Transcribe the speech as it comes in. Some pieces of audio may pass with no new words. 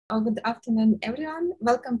Good afternoon, everyone.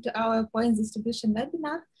 Welcome to our points distribution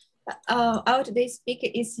webinar. Our today's speaker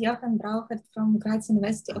is Johann Brauchart from Graz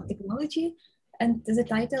University of Technology, and the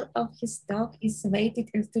title of his talk is Weighted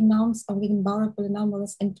Electron Norms of Eigenbauer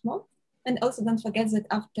Polynomials and more. And also don't forget that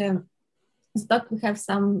after the talk we have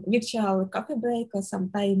some virtual coffee break or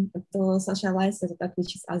some time to socialize the talk with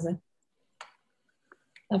each other.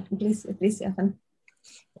 Please, Johann.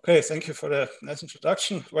 Okay, thank you for the nice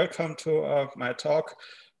introduction. Welcome to my talk.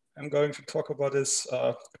 I'm going to talk about this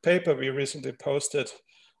paper we recently posted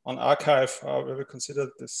on arXiv, where we considered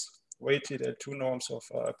this weighted L2 norms of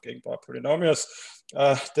Eigenbauer polynomials.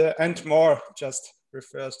 The and more just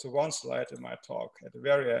refers to one slide in my talk at the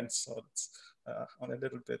very end, so it's on a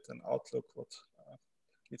little bit an outlook what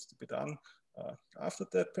needs to be done after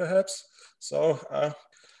that, perhaps. So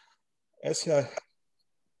as I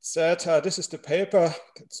said, this is the paper.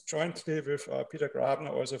 It's jointly with Peter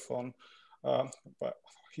Grabner, also from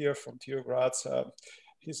here from TU Graz.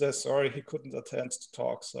 He says, sorry, he couldn't attend the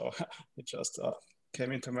talk, so he just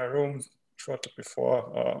came into my room shortly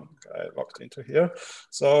before I logged into here.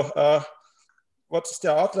 So what's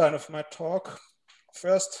the outline of my talk?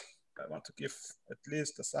 First, I want to give at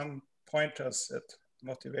least some pointers at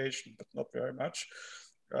motivation, but not very much.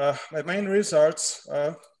 My main results,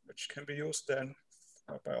 which can be used then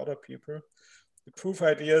by other people, the proof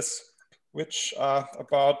ideas, which are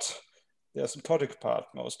about the asymptotic part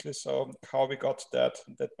mostly. So how we got that,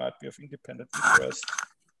 and that might be of independent interest,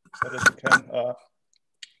 so that you can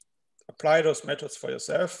apply those methods for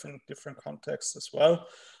yourself in different contexts as well.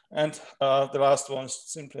 And the last one is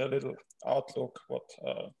simply a little outlook, what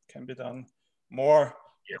can be done more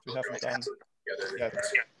that we haven't done yet.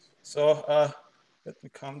 So let me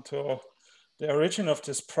come to the origin of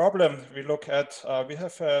this problem. We look at, we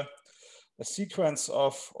have a sequence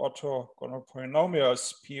of orthogonal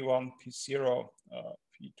polynomials, P1, P0,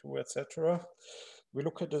 P2, etc. We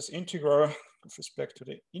look at this integral with respect to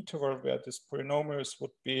the interval where these polynomials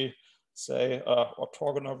would be, say,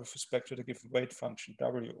 orthogonal with respect to the given weight function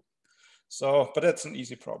W. So, but that's an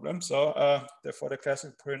easy problem. So therefore the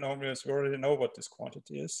classical polynomials, we already know what this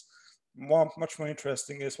quantity is. Much more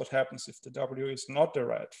interesting is what happens if the W is not the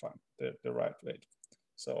right weight.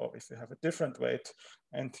 So if you have a different weight,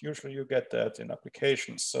 and usually you get that in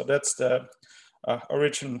applications. So that's the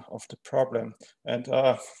origin of the problem. And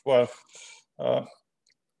I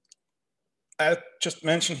just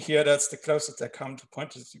mentioned here that's the closest I come to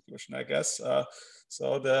point distribution, I guess.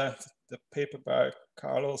 So the paper by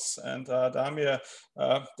Carlos and Damir,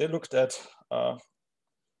 they looked at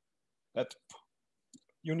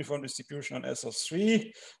uniform distribution on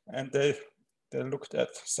SO3, and they looked at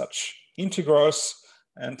such integrals,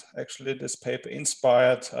 and actually this paper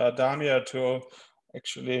inspired Damir to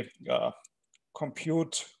actually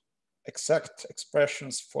compute exact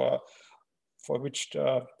expressions for which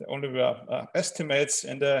there only were estimates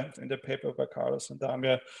in the paper by Carlos and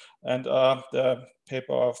Damir, and the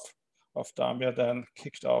paper of Damir then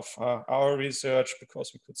kicked off our research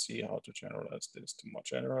because we could see how to generalize this to more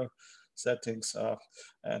general settings.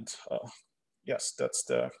 Yes, that's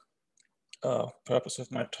the purpose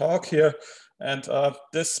of my talk here. And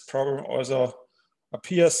this problem also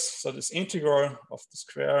appears, so this integral of the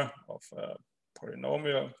square of a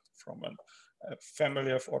polynomial from a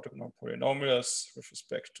family of orthogonal polynomials with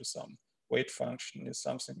respect to some weight function is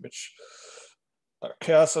something which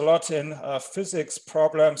occurs a lot in physics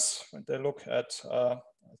problems when they look at,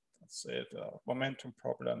 let's say, the momentum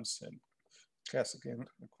problems in classical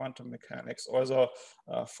quantum mechanics. Also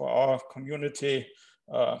for our community,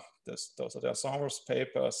 those are the Ensembles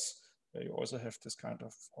papers, where you also have this kind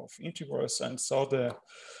of integrals. And so the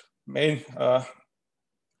main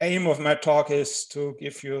aim of my talk is to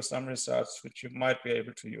give you some results which you might be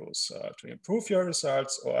able to use to improve your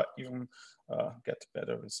results or even get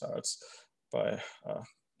better results by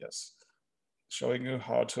showing you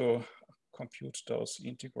how to compute those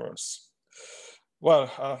integrals.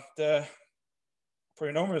 Well, the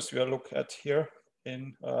polynomials we look at here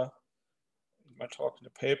in my talk in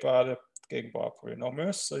the paper are the Eigenbauer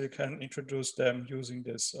polynomials. So you can introduce them using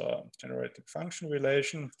this generating function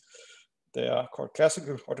relation. They are called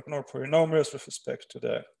classical orthogonal polynomials with respect to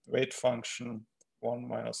the weight function 1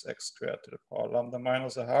 minus x squared to the power lambda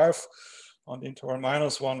minus a half on the interval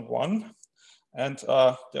 -1, 1. And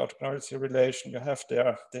the orthogonality relation you have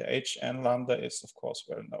there, the hn lambda is of course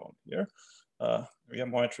well known here. We are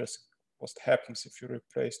more interested in what happens if you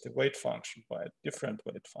replace the weight function by a different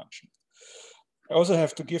weight function. I also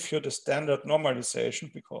have to give you the standard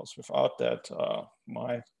normalization, because without that,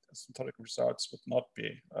 my asymptotic results would not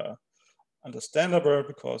be understandable,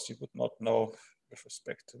 because you would not know with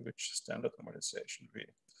respect to which standard normalization we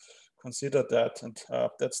consider that. And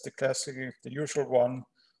that's the classic, the usual one.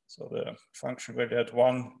 So the function value at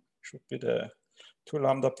 1 should be the 2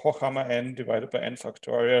 lambda Pochhammer n divided by n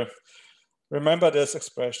factorial. Remember this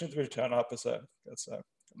expression, it will turn up as a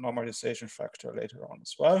normalization factor later on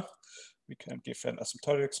as well. We can give an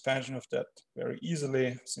asymptotic expansion of that very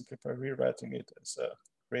easily, simply by rewriting it as a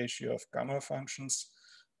ratio of gamma functions.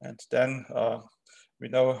 And then we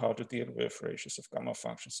know how to deal with ratios of gamma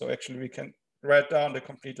functions. So actually we can write down the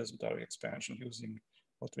complete asymptotic expansion using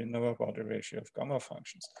what we know about the ratio of gamma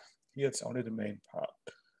functions. Here it's only the main part.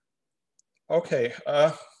 Okay,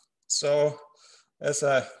 so as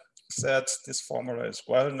I said, this formula is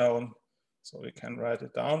well known, so we can write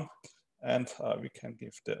it down, and we can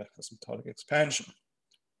give the asymptotic expansion.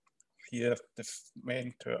 Here, the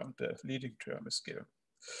main term, the leading term is given.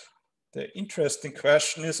 The interesting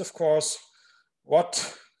question is, of course,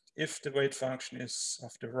 what if the weight function is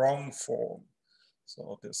of the wrong form?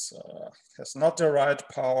 So this has not the right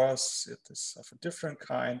powers, it is of a different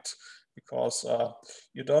kind, because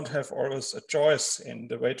you don't have always a choice in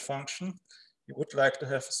the weight function. You would like to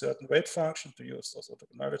have a certain weight function to use also the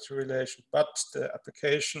orthogonality relation, but the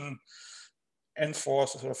application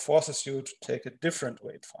enforces or forces you to take a different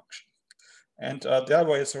weight function. And there are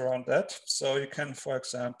ways around that. So you can, for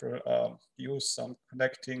example, use some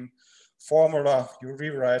connecting formula. You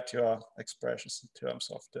rewrite your expressions in terms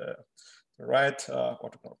of the right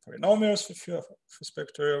orthogonal polynomials with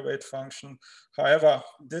respect to your weight function. However,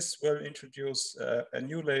 this will introduce a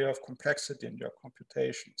new layer of complexity in your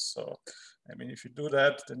computations. So, I mean, if you do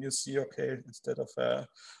that, then you see, okay, instead of a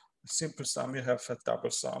simple sum, you have a double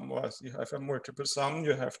sum, or you have a multiple sum,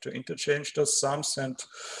 you have to interchange those sums and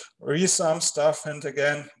resum stuff. And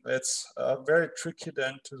again, it's very tricky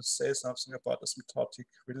then to say something about asymptotic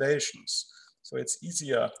relations. So it's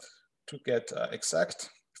easier to get exact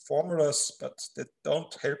formulas, but they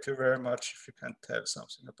don't help you very much if you can't tell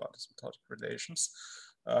something about asymptotic relations,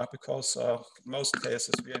 because in most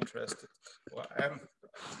cases we're interested, or I'm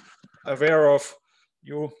aware of,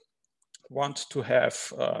 you want to have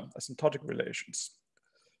asymptotic relations.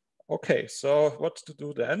 Okay, so what to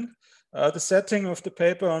do then? The setting of the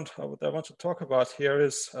paper and what I want to talk about here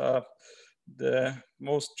is the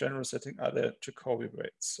most general setting are the Jacobi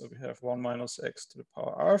weights. So we have 1 minus x to the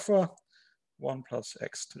power alpha, 1 plus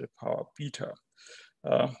x to the power beta.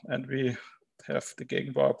 And we have the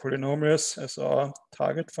Gegenbauer polynomials as our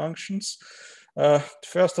target functions. The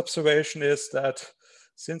first observation is that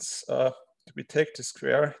since we take the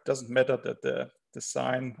square, it doesn't matter that the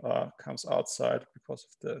sign comes outside because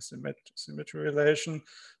of the symmetry relation.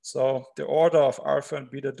 So the order of alpha and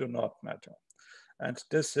beta do not matter. And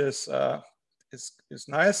this is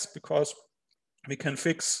nice because we can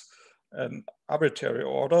fix an arbitrary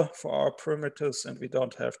order for our parameters, and we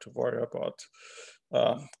don't have to worry about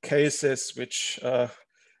cases which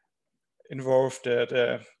involve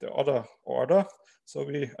the other order. So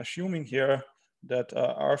we're assuming here that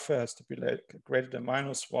alpha has to be like greater than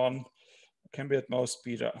 -1, can be at most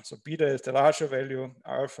beta. So beta is the larger value,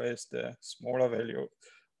 alpha is the smaller value,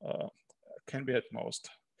 can be at most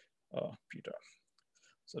beta.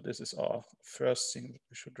 So this is our first thing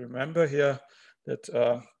we should remember here, that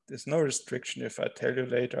there's no restriction if I tell you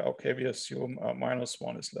later, okay, we assume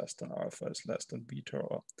 -1 is less than alpha is less than beta,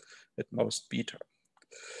 or at most beta.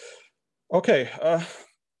 Okay,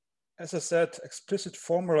 as I said, explicit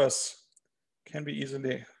formulas can be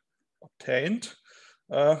easily obtained.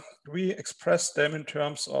 We express them in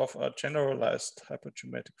terms of generalized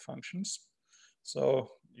hypergeometric functions.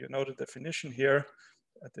 So you know the definition here,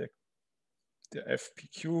 the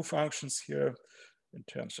FPQ functions here in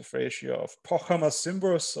terms of ratio of Pochhammer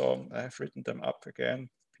symbols. So I have written them up again,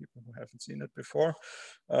 people who haven't seen it before.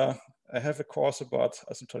 I have a course about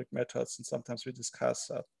asymptotic methods, and sometimes we discuss,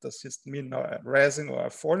 does this mean now a rising or a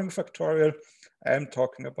falling factorial? I am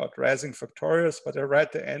talking about rising factorials, but I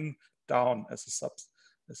write the n down as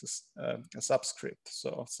a subscript.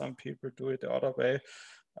 So some people do it the other way.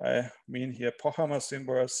 I mean here Pochhammer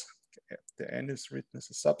symbols, the n is written as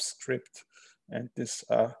a subscript, and these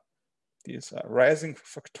rising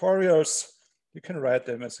factorials, you can write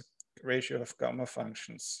them as a ratio of gamma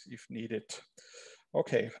functions if needed.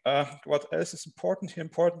 Okay, what else is important here?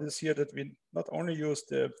 Important is here that we not only use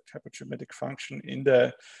the hypergeometric function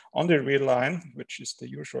on the real line, which is the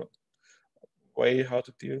usual way how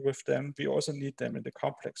to deal with them, we also need them in the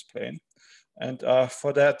complex plane. And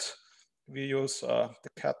for that, we use the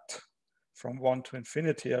cut from 1 to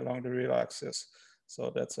infinity along the real axis. So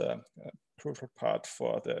that's a crucial part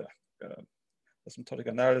for the asymptotic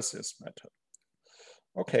analysis method.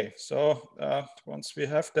 Okay, so once we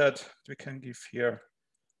have that, we can give here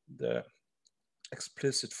the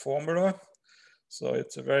explicit formula. So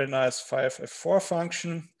it's a very nice 5f4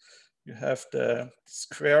 function. You have the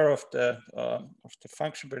square of the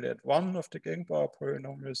function value at 1 of the Gegenbauer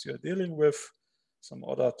polynomials you're dealing with, some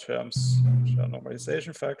other terms which are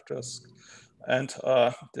normalization factors, and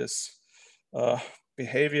this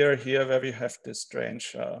behavior here where we have this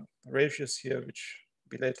strange ratios here, which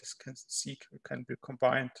we later can be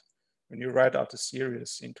combined when you write out the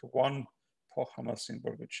series into one Brauchart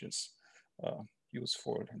symbol, which is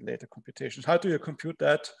useful in later computations. How do you compute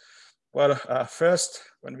that? Well, first,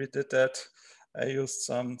 when we did that, I used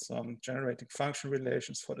some generating function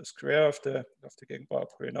relations for the square of the Gegenbauer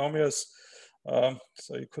polynomials.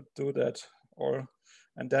 So you could do that,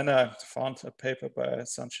 and then I found a paper by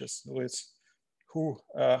Sanchez Luis, who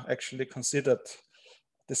actually considered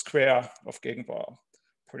the square of Gegenbauer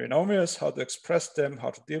polynomials, how to express them, how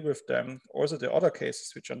to deal with them. Also the other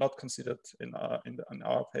cases which are not considered in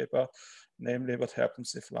our paper, namely what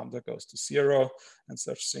happens if lambda goes to 0 and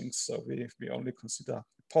such things. So we only consider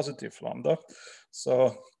positive lambda.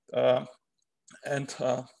 So,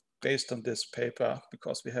 based on this paper,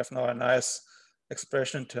 because we have now a nice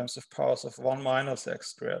expression in terms of powers of 1 minus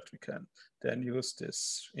x squared, we can then use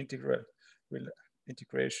this integral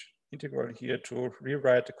here to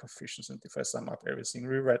rewrite the coefficients. And if I sum up everything,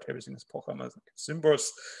 rewrite everything as Brauchart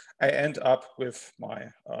symbols, I end up with my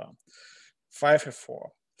 5f4.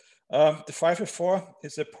 The 5f4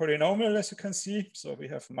 is a polynomial, as you can see. So we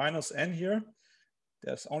have minus n here.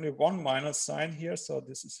 There's only one minus sign here. So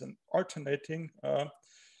this is an alternating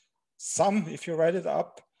sum if you write it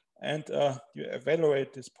up, and you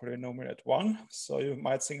evaluate this polynomial at 1. So you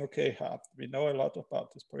might think, okay, we know a lot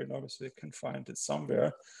about this polynomial, so you can find it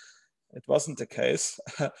somewhere. It wasn't the case.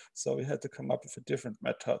 So we had to come up with a different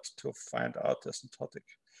method to find out the asymptotic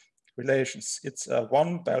relations. It's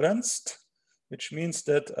 1 balanced, which means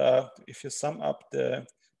that if you sum up the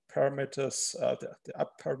parameters, the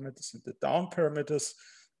up parameters and the down parameters,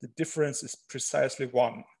 the difference is precisely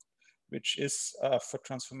 1, which is for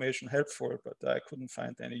transformation helpful, but I couldn't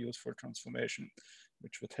find any useful transformation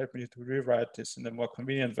which would help me to rewrite this in a more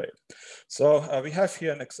convenient way. So we have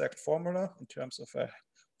here an exact formula in terms of a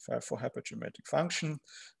 5-4 hypergeometric function,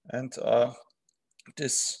 and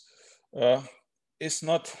this is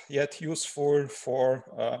not yet useful for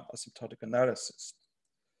asymptotic analysis.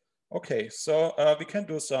 Okay, so we can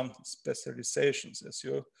do some specializations. As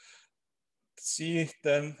you see,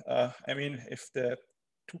 then, I mean, if the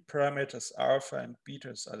two parameters alpha and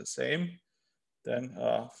betas are the same, then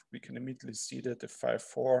we can immediately see that the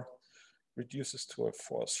 5-4 reduces to a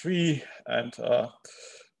 4-3. And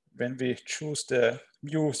when we choose the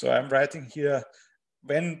mu, so I'm writing here,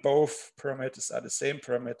 when both parameters are the same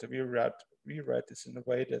parameter, we write this in a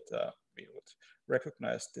way that we would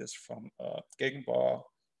recognize this from Gegenbauer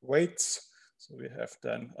weights. So we have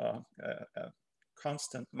then a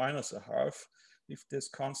constant minus a half. If this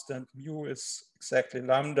constant mu is exactly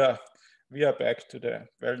lambda, we are back to the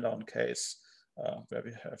well-known case where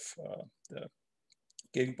we have the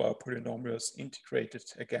Gegenbauer polynomials integrated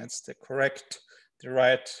against the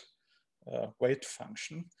right weight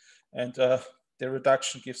function. And the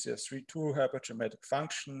reduction gives you a 3-2 hypergeometric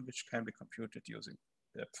function, which can be computed using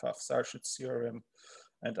the Pfaff-Salschitz theorem.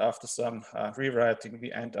 And after some rewriting,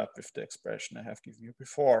 we end up with the expression I have given you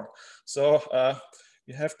before. So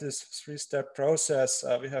we have this 3-step process.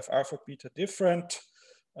 We have alpha, beta different,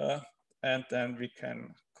 and then we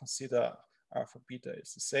can consider alpha, beta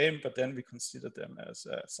is the same, but then we consider them as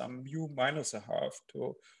some mu minus a half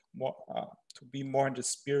to be more in the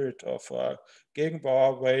spirit of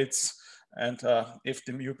Gegenbauer weights. And if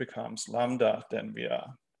the mu becomes lambda, then we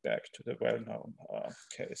are back to the well-known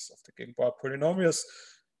case of the Gegenbauer polynomials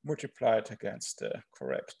multiplied against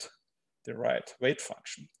the right weight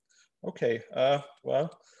function. Okay, well,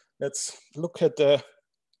 let's look at the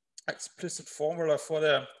explicit formula for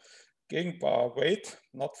the Gegenbauer weight,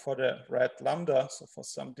 not for the right lambda, so for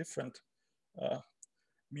some different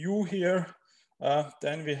mu here.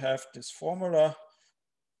 Then we have this formula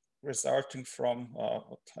resulting from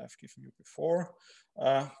what I've given you before.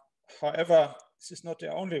 However, this is not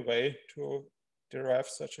the only way to derive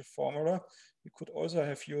such a formula. We could also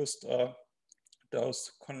have used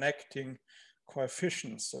those connecting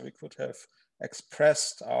coefficients. So we could have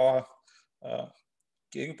expressed our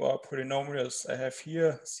Gegenbauer polynomials I have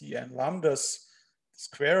here, Cn lambdas, the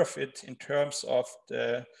square of it in terms of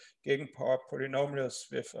the Gegenbauer polynomials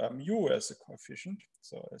with mu as a coefficient,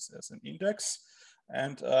 so as an index.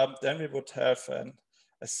 And then we would have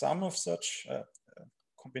a sum of such, a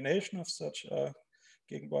combination of such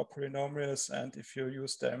Gegenbauer polynomials. And if you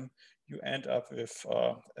use them, you end up with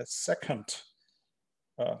a second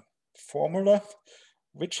formula,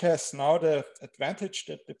 which has now the advantage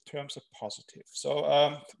that the terms are positive.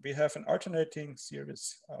 So we have an alternating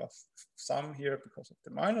series of sum here because of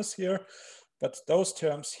the minus here, but those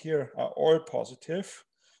terms here are all positive.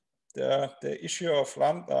 The issue of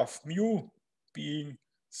mu being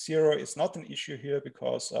 0 is not an issue here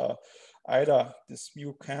because either this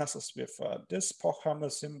mu cancels with this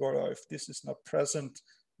Pochhammer symbol, or if this is not present,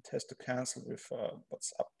 it has to cancel with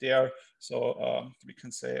what's up there. So we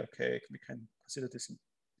can say, okay, we can consider this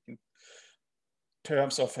in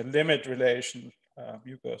terms of a limit relation,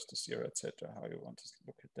 mu goes to 0, etc. How you want to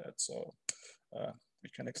look at that. So we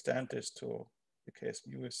can extend this to the case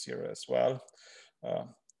mu is 0 as well.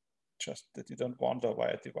 Just that you don't wonder why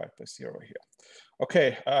I divide by 0 here.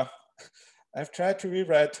 Okay, I've tried to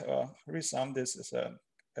resum this as a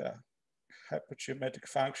hypergeometric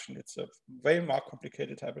function. It's a way more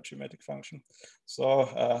complicated hypergeometric function.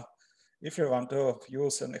 So if you want to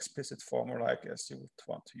use an explicit formula, I guess you would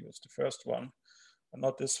want to use the first one, and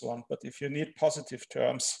not this one. But if you need positive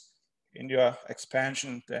terms in your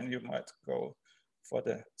expansion, then you might go for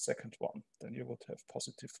the second one. Then you would have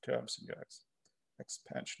positive terms in your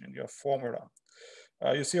expansion in your formula.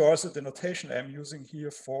 You see also the notation I'm using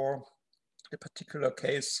here for a particular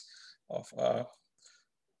case of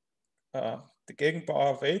the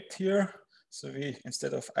Gegenbauer weight here. So we,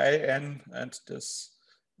 instead of in and this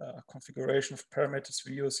configuration of parameters,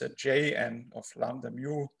 we use a jn of lambda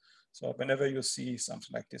mu. So whenever you see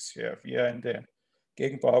something like this here, we are in the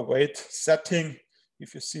Gegenbauer weight setting.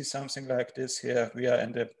 If you see something like this here, we are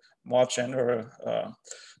in the more general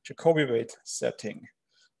Jacobi weight setting.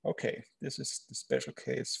 Okay, this is the special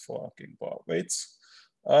case for Gegenbauer weights.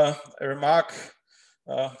 A remark,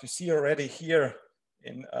 you see already here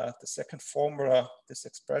in the second formula, this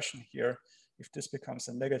expression here, if this becomes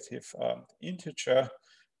a negative integer,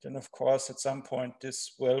 then of course at some point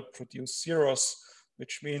this will produce zeros,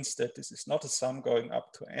 which means that this is not a sum going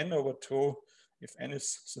up to n over 2. If n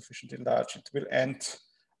is sufficiently large, it will end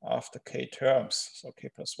after k terms, so k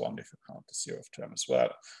plus 1 if you count the 0th term as well.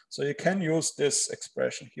 So you can use this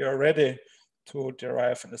expression here already to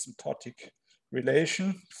derive an asymptotic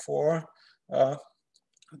relation for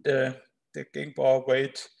the Gegenbauer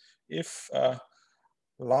weight if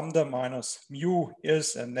lambda minus mu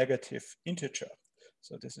is a negative integer.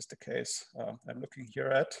 So this is the case I'm looking here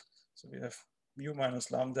at. So we have mu minus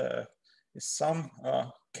lambda is some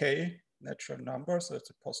k natural number, so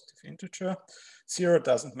it's a positive integer. 0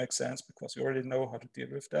 doesn't make sense because we already know how to deal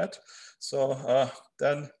with that. So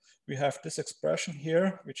then we have this expression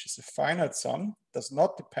here, which is a finite sum, does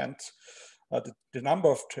not depend, the number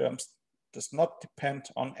of terms does not depend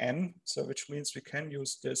on n, so which means we can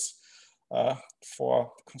use this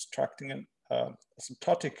for constructing an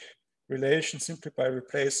asymptotic relation simply by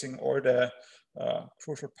replacing all the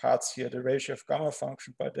crucial parts here, the ratio of gamma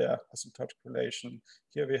function by the asymptotic relation.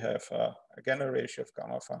 Here we have again a ratio of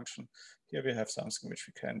gamma function. Here we have something which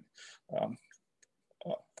we can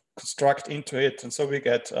construct into it, and so we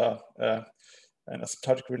get an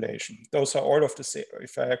asymptotic relation. Those are all of the same.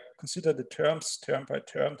 If I consider the terms term by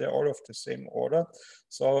term, they're all of the same order.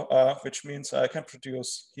 So which means I can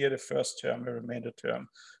produce here the first term, the remainder term,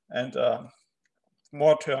 and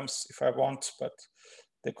more terms if I want, but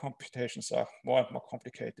the computations are more and more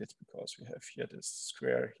complicated because we have here this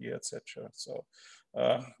square here, etc. So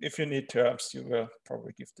if you need terms, you will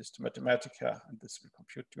probably give this to Mathematica, and this will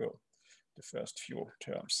compute you the first few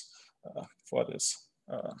terms for this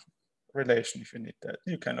relation if you need that.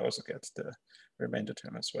 You can also get the remainder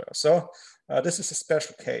term as well. So this is a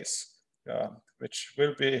special case, which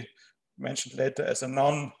will be mentioned later as a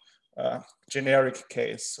non-generic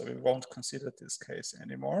case. So we won't consider this case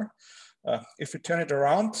anymore. If we turn it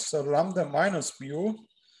around, so lambda minus mu,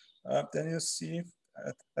 then you see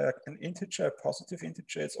an integer, a positive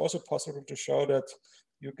integer. It's also possible to show that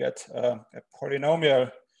you get a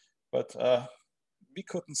polynomial, but we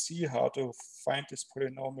couldn't see how to find this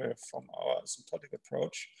polynomial from our asymptotic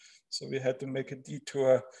approach. So we had to make a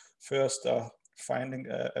detour first, finding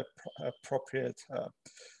a appropriate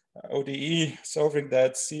ODE, solving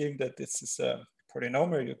that, seeing that this is a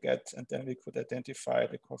polynomial you get, and then we could identify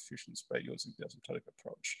the coefficients by using the asymptotic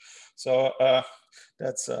approach. So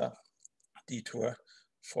that's a detour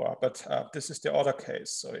for, but this is the other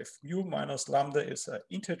case. So if mu minus lambda is an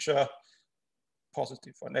integer,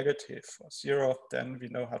 positive or negative or 0, then we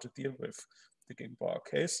know how to deal with the Gegenbauer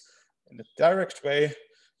case. In a direct way,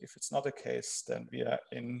 if it's not a case, then we are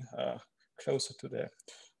in closer to the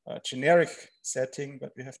generic setting,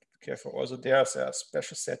 but we have to be careful. Also, there are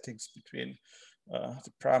special settings between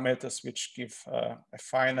the parameters which give a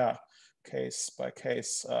finer case by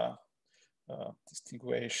case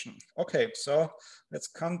distinguation. Okay, so let's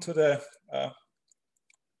come to the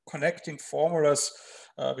connecting formulas,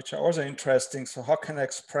 which are also interesting. So how can I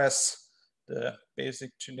express the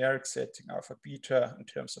basic generic setting alpha beta in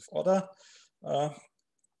terms of order?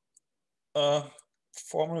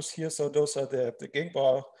 Formulas here. So those are the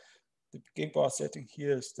Gegenbauer setting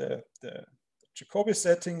here is the Jacobi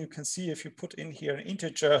setting. You can see if you put in here an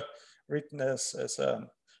integer written as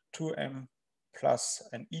 2m plus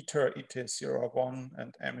an iter, is 0 or 1,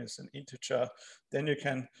 and m is an integer, then you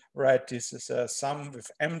can write this as a sum with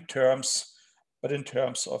m terms, but in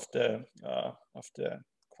terms of the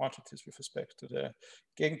quantities with respect to the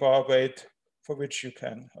Gegenbauer weight, for which you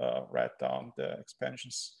can write down the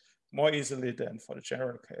expansions more easily than for the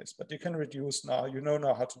general case. But you can reduce now, you know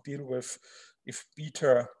now how to deal with if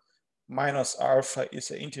beta minus alpha is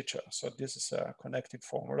an integer. So this is a connecting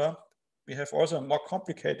formula. We have also a more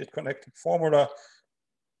complicated connecting formula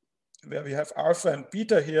where we have alpha and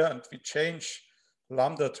beta here, and we change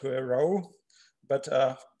lambda to a row. But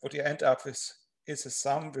what you end up with is a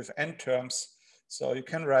sum with n terms. So you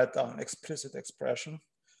can write down an explicit expression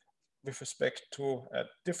with respect to a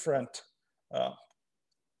different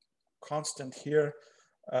constant here,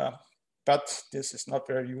 but this is not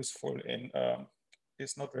very useful in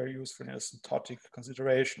asymptotic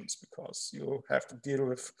considerations, because you have to deal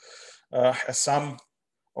with a sum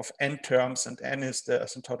of n terms, and n is the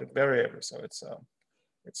asymptotic variable, so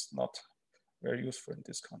it's not very useful in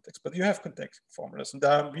this context. But you have connecting formulas,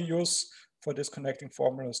 and we use for this connecting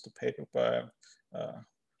formulas the paper by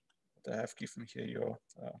that I have given here you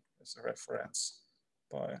as a reference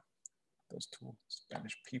by those two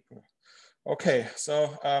Spanish people. Okay,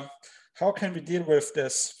 so how can we deal with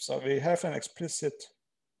this? So we have an explicit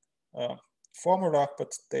formula,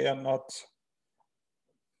 but they are not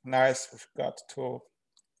nice with regard to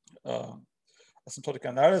asymptotic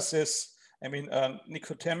analysis. I mean,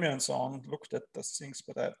 Nicotemi and so on looked at those things,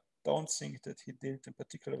 but I don't think that he did in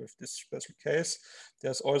particular with this special case.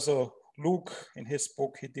 There's also Luke in his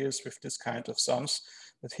book, he deals with this kind of sums,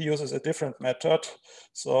 but he uses a different method.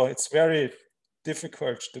 So it's very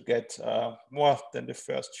difficult to get more than the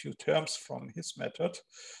first few terms from his method.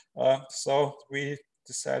 So we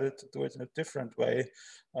decided to do it in a different way.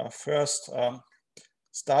 First,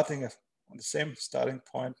 starting on the same starting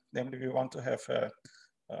point, namely we want to have a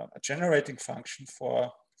generating function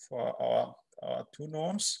for our two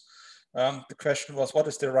norms. The question was, what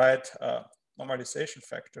is the right normalization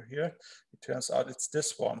factor here? It turns out it's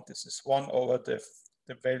this one. This is 1 over the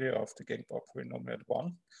value of the Gegenbauer polynomial at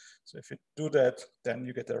 1. So if you do that, then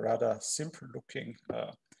you get a rather simple looking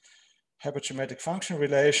hypergeometric function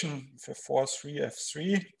relation for 4, 3,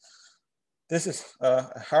 F3. This is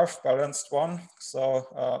a half balanced one, so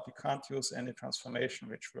we can't use any transformation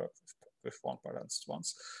which work with one balanced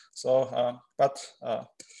ones. So, but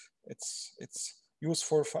it's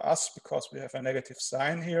useful for us because we have a negative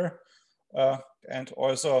sign here, and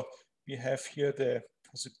also we have here the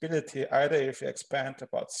possibility either if we expand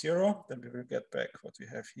about 0, then we will get back what we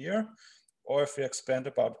have here, or if we expand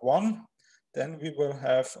about 1, then we will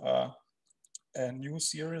have a new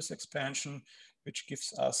series expansion which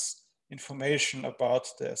gives us information about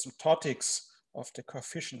the asymptotics of the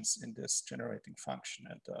coefficients in this generating function.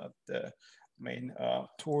 And the main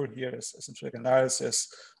tool here is asymptotic analysis,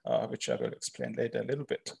 which I will explain later a little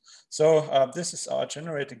bit. So this is our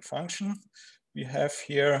generating function. We have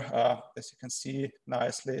here, as you can see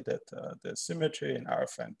nicely, that the symmetry in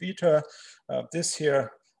alpha and beta. This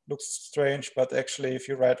here looks strange, but actually if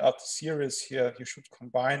you write out the series here, you should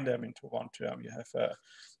combine them into one term. You have a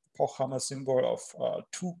Brauchart symbol of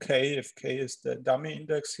 2k, if k is the dummy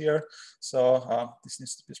index here. So this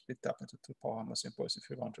needs to be split up into two Brauchart symbols if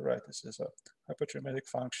you want to write this as a hypergeometric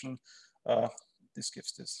function. This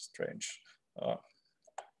gives this strange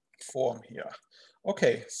form here.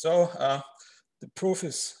 Okay, so the proof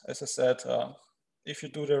is, as I said, if you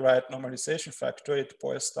do the right normalization factor, it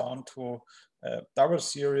boils down to a double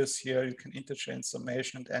series here. You can interchange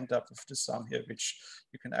summation and end up with the sum here, which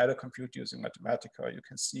you can either compute using Mathematica, or you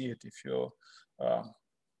can see it if you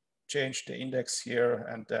change the index here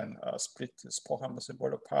and then split this Brauchart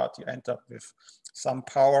symbol apart. You end up with some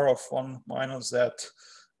power of 1 minus z,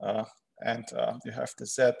 and you have the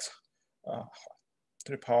z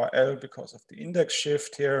to the power L because of the index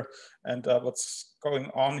shift here. And what's going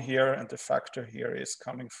on here and the factor here is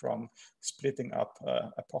coming from splitting up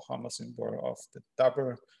a Brauchart symbol of the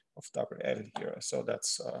double L here. So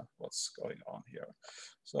that's what's going on here.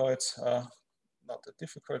 So it's not a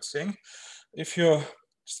difficult thing. If you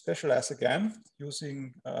specialize again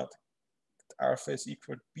using alpha is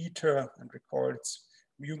equal to beta and recall it's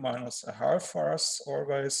mu minus a half for us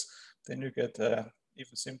always. Then you get an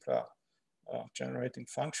even simpler generating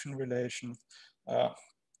function relation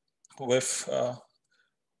with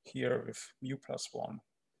here with mu plus 1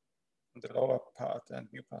 in the lower part and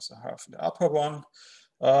mu plus a half in the upper one.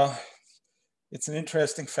 It's an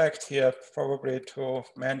interesting fact here probably to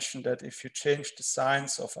mention that if you change the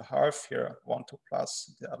signs of a half here, 1 to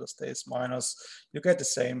plus, the other stays minus, you get the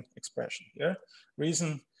same expression here.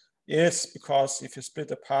 Reason is because if you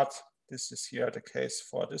split apart, this is here the case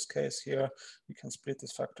for this case here, you can split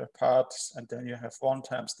this factor apart and then you have 1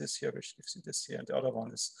 times this here, which gives you this here, and the other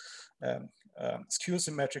one is skew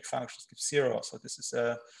symmetric functions give 0. So this is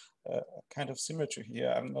a kind of symmetry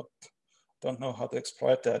here. Don't know how to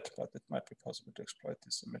exploit that, but it might be possible to exploit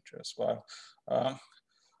this symmetry as well.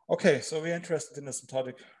 Okay, so we're interested in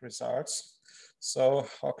asymptotic results. So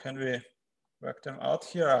how can we work them out?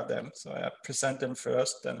 Here are them. So I present them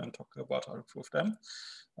first, then I'll talk about how to prove them.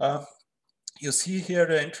 You see here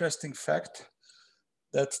the interesting fact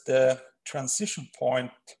that the transition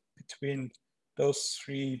point between those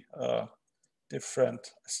three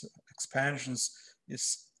different expansions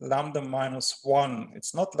is lambda minus 1.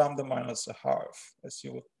 It's not lambda minus a half, as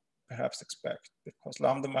you would perhaps expect, because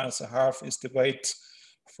lambda minus a half is the weight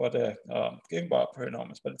for the Gegenbauer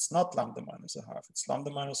polynomials, but it's not lambda minus a half, it's lambda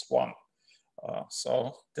minus 1.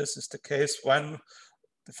 So this is the case when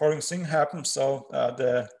the following thing happens. So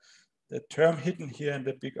the term hidden here in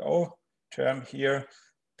the big O term here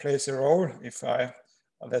plays a role if I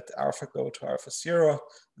let alpha go to alpha 0,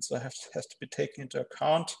 and so has to be taken into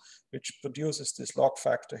account, which produces this log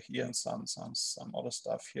factor here and some other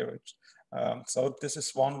stuff here. Which, so this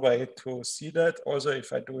is one way to see that. Also,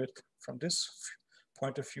 if I do it from this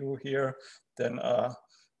point of view here, then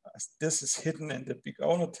this is hidden in the big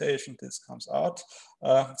O notation. This comes out.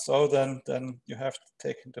 So then you have to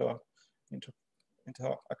take into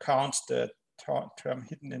account the term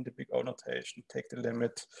hidden in the big O notation, take the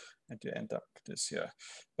limit, and you end up this here.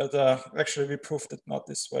 But actually, we proved it not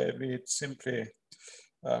this way. We simply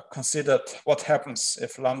considered what happens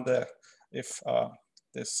if lambda, if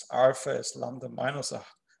this alpha is lambda minus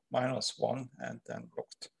 1, and then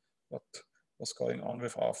looked what was going on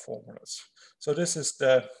with our formulas. So this is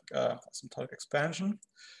the asymptotic expansion.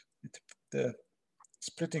 The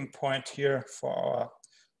splitting point here for our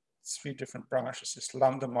 3 different branches is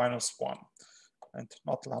lambda minus 1 and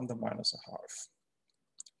not lambda minus a half.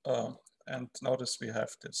 And notice we have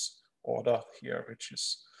this order here, which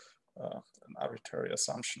is an arbitrary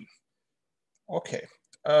assumption. Okay,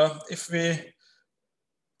 if we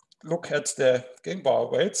look at the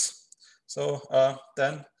Gegenbauer weights, so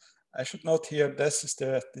then I should note here this is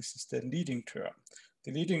the leading term.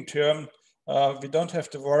 The leading term, we don't have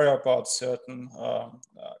to worry about certain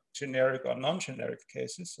generic or non-generic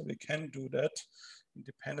cases, so we can do that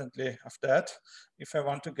independently of that. If I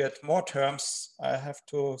want to get more terms, I have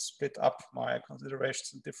to split up my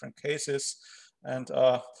considerations in different cases, and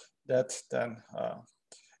that then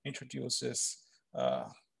introduces,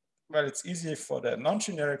 well, it's easy for the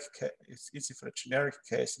non-generic case, it's easy for the generic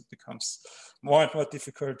case. It becomes more and more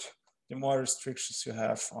difficult the more restrictions you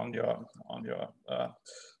have on your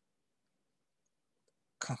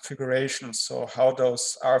configuration. So how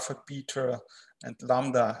those alpha, beta, and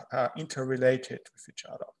lambda are interrelated with each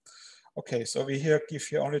other. Okay, so we here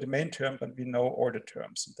give you only the main term, but we know all the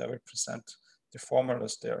terms, and I will present the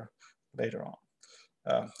formulas there later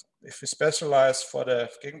on. If we specialize for the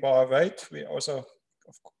Gegenbauer weight, we also,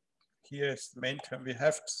 here is the main term, we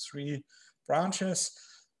have 3 branches.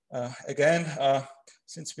 Again,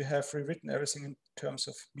 since we have rewritten everything in terms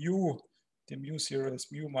of mu, the mu 0 is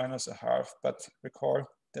mu minus a half, but recall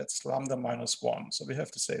that's lambda minus 1. So we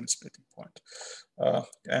have the same splitting point.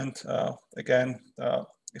 Again,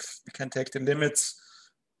 if we can take the limits,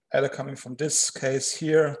 either coming from this case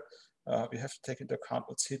here, we have to take into account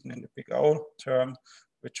what's hidden in the big O term,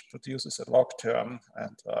 which produces a log term,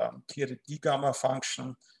 and here the d gamma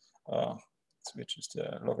function, which is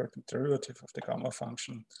the logarithmic derivative of the gamma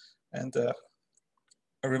function, and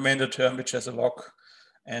a remainder term which has a log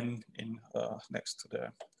n in next to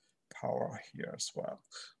the power here as well.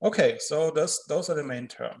 Okay, so those are the main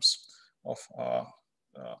terms of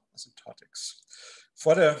asymptotics.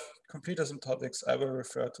 For the complete asymptotics, I will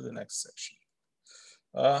refer to the next section.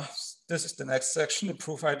 This is the next section, the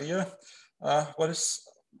proof idea.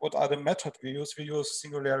 What are the methods we use? We use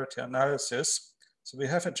singularity analysis. So we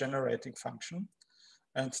have a generating function,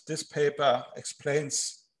 and this paper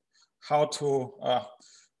explains how to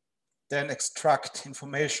then extract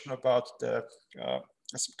information about the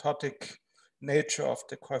asymptotic nature of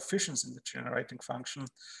the coefficients in the generating function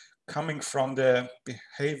coming from the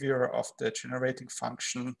behavior of the generating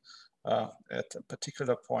function at a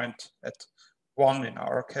particular point at 1 in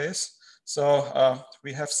our case. So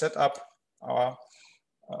we have set up our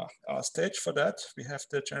stage for that. We have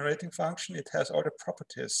the generating function. It has all the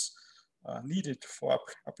properties needed for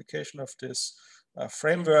application of this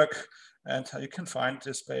framework. And you can find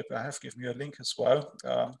this paper. I have given you a link as well.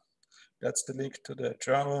 That's the link to the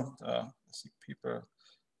journal. I think people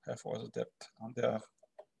have also that on their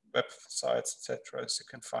websites, etc. So you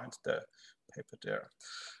can find the paper there.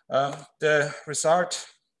 The result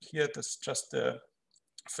here, that's just the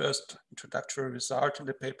first introductory result in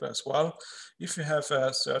the paper as well. If you have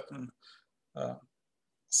a certain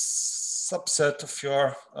subset of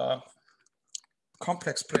your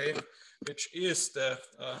complex plane, which is the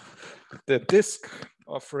disk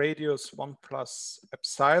of radius 1 plus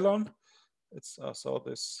epsilon, it's so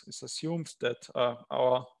this is assumed that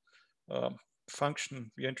our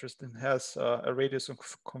function we're interested in has a radius of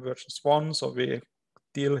convergence 1, so we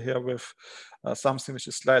deal here with something which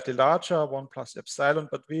is slightly larger, 1 plus epsilon,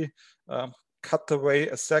 but we cut away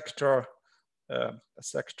a sector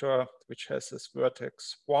which has this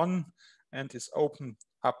vertex 1 and is open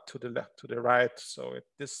up to the left, to the right. So if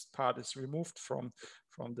this part is removed from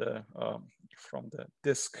the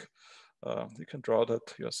disk, you can draw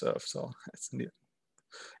that yourself. So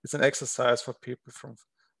it's an exercise for people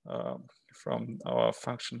from our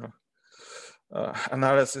functional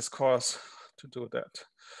analysis course to do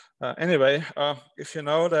that. Anyway, if you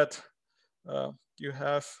know that you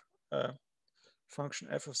have a function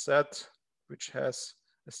f of z which has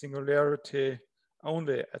a singularity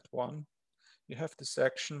only at 1, you have this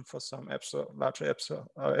action for some epsilon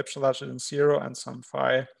larger than 0 and some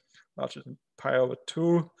phi larger than pi over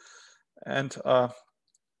 2. And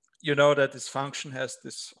you know that this function has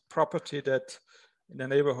this property that in the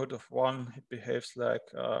neighborhood of 1, it behaves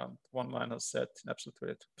like 1 minus z in absolute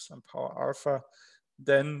value to some power alpha.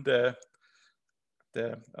 Then the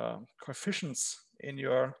coefficients in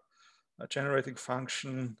your generating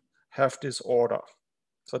function have this order.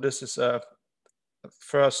 So this is a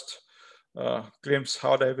first glimpse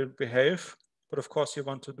how they will behave. But of course, you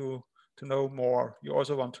want to know more. You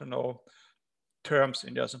also want to know terms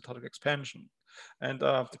in the asymptotic expansion. And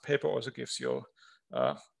the paper also gives you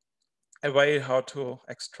a way how to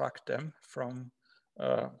extract them from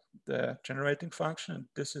the generating function.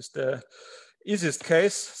 This is the easiest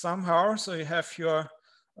case somehow. So you have your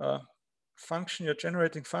function, your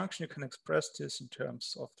generating function. You can express this in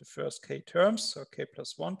terms of the first k terms, so k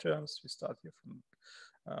plus 1 terms. We start here from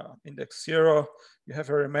index 0. You have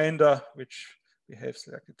a remainder which behaves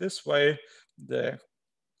like this way. The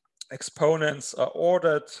exponents are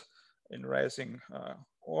ordered in rising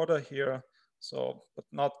order here, so but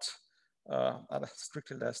not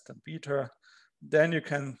strictly less than beta. Then you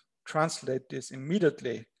can translate this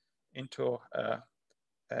immediately into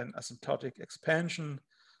an asymptotic expansion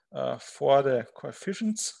for the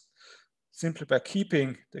coefficients, simply by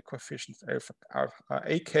keeping the coefficients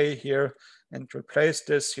ak here and replace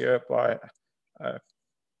this here by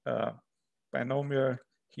a binomial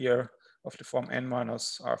here of the form n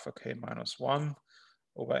minus alpha k minus 1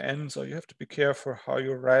 over n. So you have to be careful how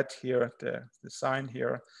you write here the sign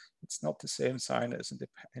here. It's not the same sign as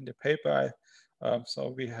in the paper.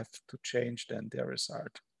 So we have to change then their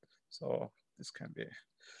result. So this can be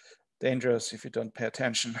dangerous if you don't pay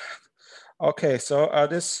attention. Okay, so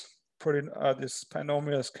this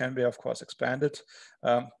polynomials can be, of course, expanded.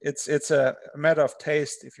 It's a matter of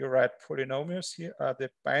taste if you write polynomials here,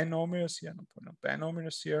 the binomials here, no,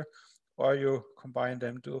 binomials here, or you combine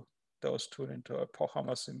them, do those two into a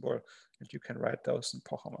Pochhammer symbol, and you can write those in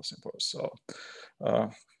Pochhammer symbols. So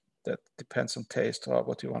that depends on taste or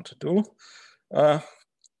what you want to do.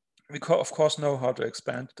 We of course know how to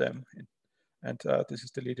expand them, and this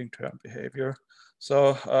is the leading term behavior.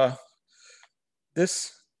 So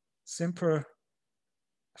this simple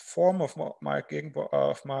form of my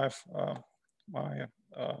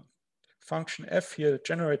function f here, the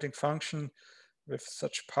generating function with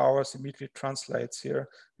such powers, immediately translates here.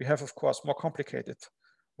 We have, of course, more complicated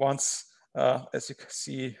ones, as you can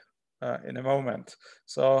see in a moment.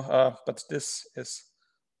 So, but this is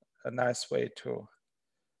a nice way to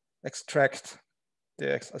extract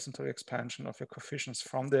the asymptotic expansion of your coefficients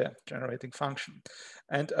from the generating function.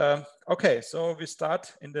 And okay, so we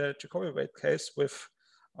start in the Jacobi weight case with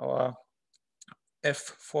our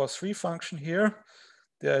f43 function here.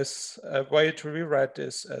 There's a way to rewrite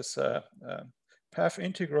this as a path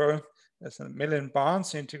integral, as a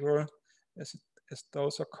Millen-Barnes integral, as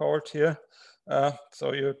those are called here.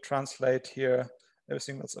 So you translate here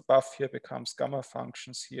everything that's above here becomes gamma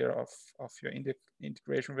functions here of your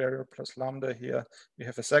integration variable plus lambda here. We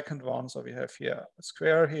have a second one, so we have here a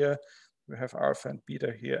square here, we have alpha and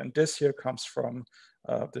beta here, and this here comes from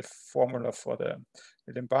the formula for the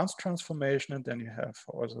William-Barnes transformation, and then you have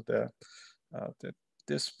also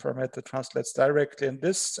this parameter translates directly, and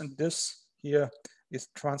this here is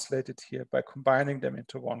translated here by combining them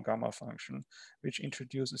into one gamma function, which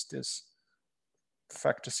introduces this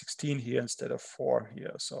factor 16 here instead of 4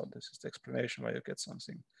 here. So this is the explanation why you get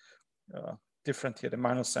something different here. The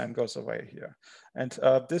minus sign goes away here. And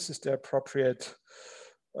this is the appropriate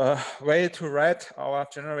way to write our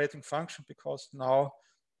generating function, because now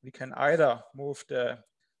we can either move the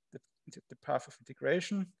path of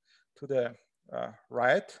integration to the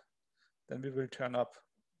right, then we will turn up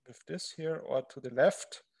with this here, or to the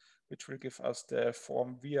left, which will give us the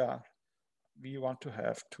form we want to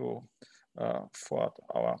have to for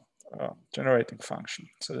our generating function,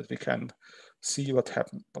 so that we can see what's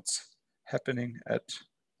happening at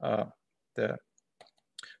the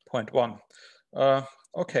point 1.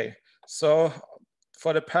 Okay, so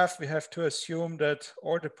for the path, we have to assume that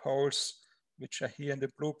all the poles, which are here in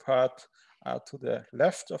the blue part, are to the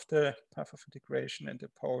left of the path of integration, and the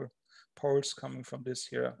poles coming from this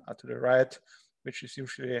here are to the right, which is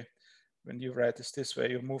usually, when you write this way,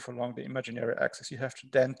 you move along the imaginary axis. You have to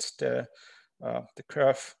dent the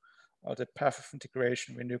curve or the path of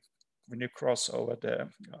integration when you cross over the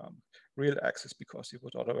real axis, because you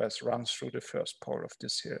would otherwise run through the first pole of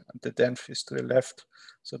this here. And the dent is to the left,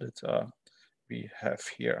 so that we have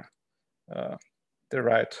here the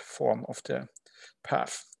right form of the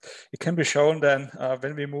path. It can be shown then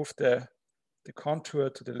when we move the contour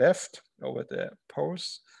to the left over the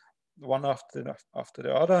poles, one after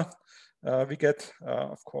the other, we get,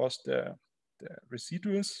 of course, the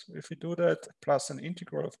residuals if we do that, plus an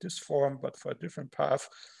integral of this form, but for a different path.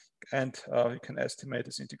 And you can estimate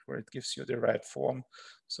this integral, it gives you the right form.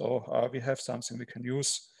 So we have something we can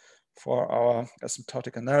use for our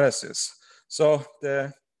asymptotic analysis. So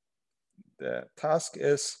the task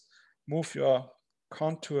is move your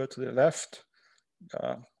contour to the left,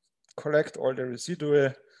 collect all the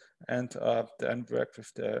residual, and then work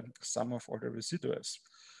with the sum of all the residuals.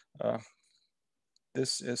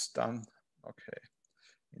 This is done, okay,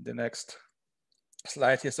 in the next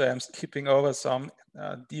slide here. So I'm skipping over some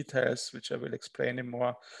details, which I will explain in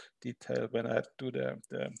more detail when I do the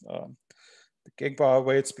Gegenbauer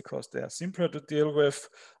weights, because they are simpler to deal with.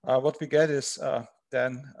 What we get is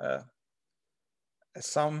then a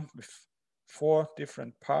sum with 4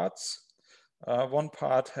 different parts. One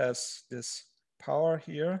part has this power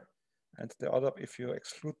here, and the other, if you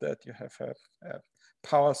exclude that, you have a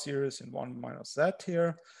power series in 1 minus that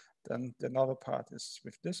here. Then another part is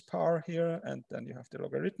with this power here, and then you have the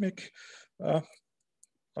logarithmic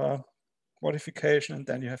modification, and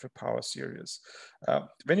then you have a power series.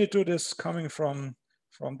 When you do this coming from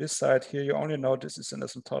this side here, you only know this is an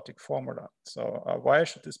asymptotic formula. So why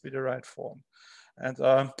should this be the right form? And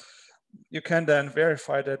you can then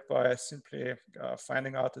verify that by simply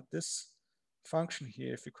finding out that this function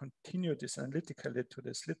here, if you continue this analytically to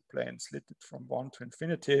the slit plane, slit it from 1 to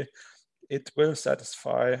infinity, it will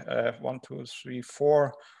satisfy 1, 2, 3,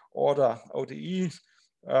 4 order ODE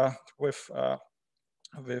with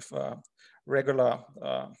regular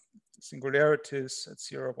singularities at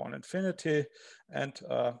 0, 1, infinity. And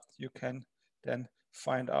you can then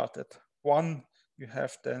find out that 1, you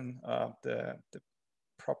have then the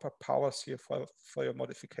proper powers here for your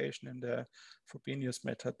modification in the Frobenius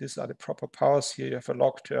method. These are the proper powers here. You have a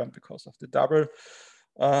log term because of the double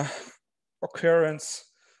occurrence,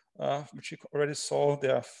 which you already saw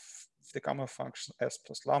there, the gamma function s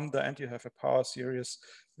plus lambda, and you have a power series,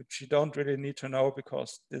 which you don't really need to know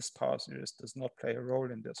because this power series does not play a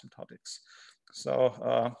role in the asymptotics.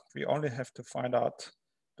 So we only have to find out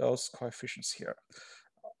those coefficients here.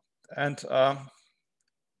 And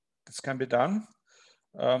this can be done.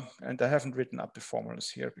 And I haven't written up the formulas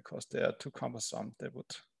here because they are too cumbersome. They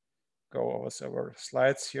would go over several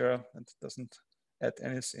slides here, and it doesn't add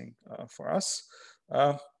anything for us.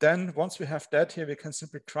 Then once we have that here, we can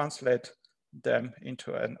simply translate them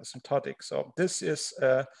into an asymptotic. So this is,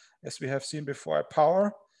 as we have seen before, a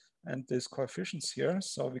power and these coefficients here.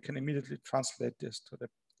 So we can immediately translate this to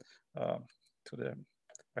the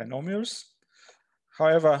binomials.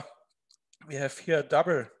 However, we have here a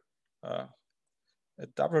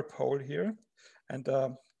double pole here, and I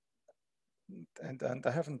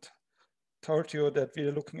haven't told you that we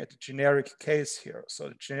are looking at the generic case here. So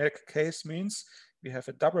the generic case means we have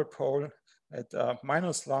a double pole at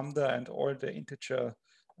minus lambda, and all the integer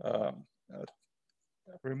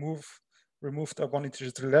remove removed one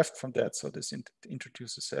integer to the left from that. So this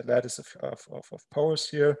introduces a lattice of powers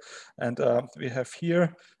here. And we have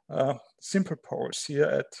here simple powers here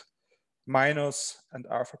at minus and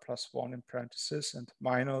alpha plus 1 in parentheses and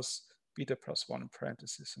minus beta plus 1 in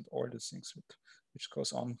parentheses and all the things which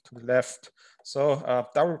goes on to the left. So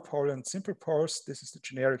double pole and simple poles, this is the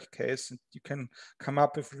generic case. And you can come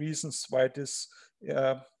up with reasons why this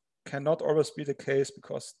cannot always be the case,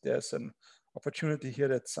 because there's an opportunity here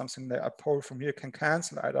that something that a pole from here can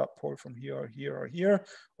cancel, either a pole from here or here or here,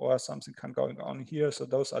 or something can go on here. So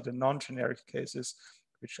those are the non-generic cases,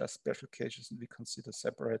 which are special cases, and we consider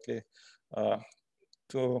separately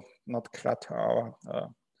to not clutter our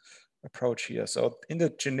approach here. So in the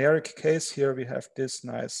generic case here, we have this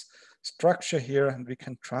nice structure here, and we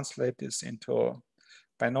can translate this into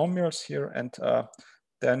binomials here. And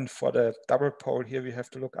then for the double pole here, we have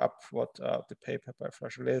to look up what the paper by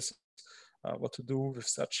Flageolet what to do with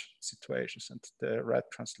such situations. And the right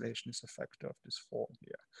translation is a factor of this form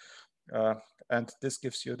here. And this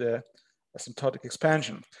gives you the asymptotic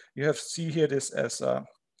expansion. You have see here this as a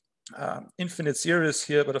infinite series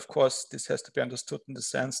here, but of course this has to be understood in the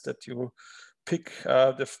sense that you pick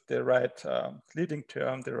the right leading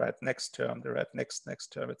term, the right next term, the right next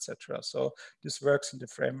term, etc. So this works in the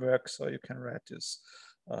framework, so you can write this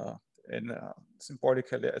in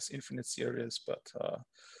symbolically as infinite series, but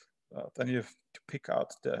then you have to pick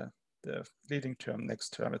out the leading term,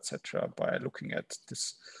 next term, etc. by looking at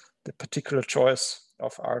the particular choice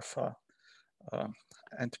of alpha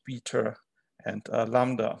and beta and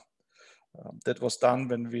lambda. That was done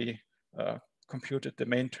when we computed the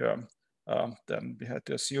main term. Then we had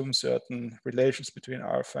to assume certain relations between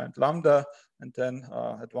alpha and lambda. And then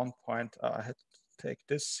at one point, I had to take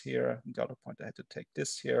this here. And the other point, I had to take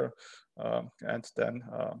this here. And then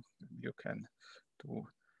you can do,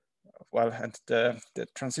 well, and the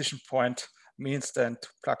transition point means then to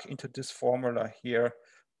plug into this formula here,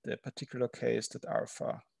 the particular case that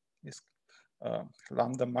alpha is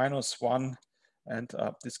lambda minus 1. And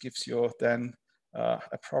this gives you then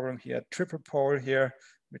a problem here, triple pole here,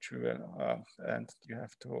 which we will, and you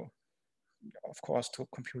have to, of course, to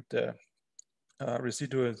compute the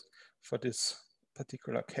residual for this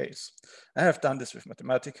particular case. I have done this with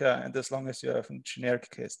Mathematica, and as long as you have a generic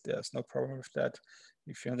case, there's no problem with that.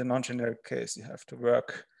 If you're in the non-generic case, you have to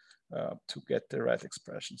work to get the right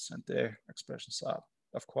expressions, and the expressions are,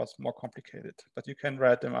 of course, more complicated, but you can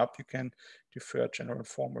write them up. You can defer general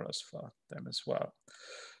formulas for them as well.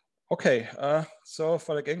 Okay, so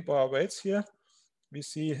for the Gegenbauer weights here, we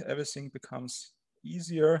see everything becomes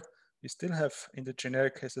easier. We still have in the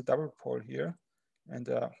generic case a double pole here and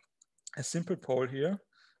a simple pole here.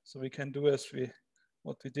 So we can do as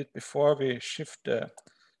what we did before. We shift the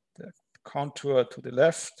contour to the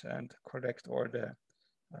left and collect all the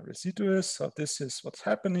residuals. So this is what's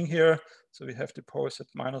happening here. So we have the poles at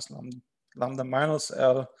minus lambda minus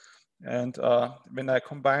L. And when I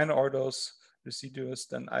combine all those residuals,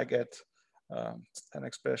 then I get an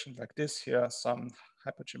expression like this here, some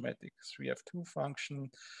hypergeometric 3f2 function.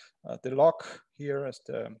 The log here as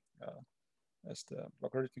the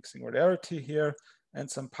logarithmic singularity here, and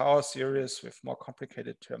some power series with more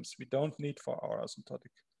complicated terms we don't need for our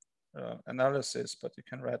asymptotic analysis, but you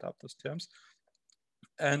can write up those terms.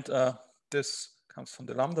 And this comes from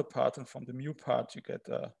the lambda part, and from the mu part, you get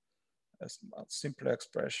a simpler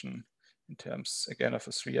expression in terms, again, of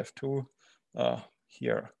a 3f2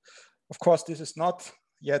 here. Of course, this is not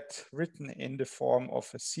yet written in the form of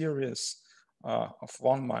a series of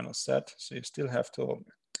 1 minus z, so you still have to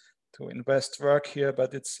invest work here,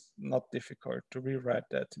 but it's not difficult to rewrite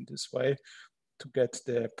that in this way to get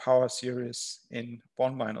the power series in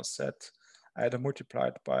 1 minus z, either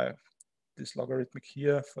multiplied by this logarithmic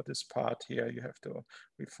here. For this part here, you have to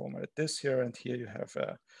reformulate this here, and here you have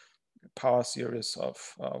a power series of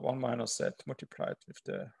 1 minus z multiplied with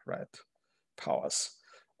the right powers.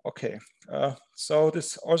 Okay, so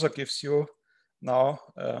this also gives you now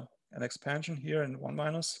an expansion here in 1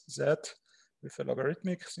 minus z with a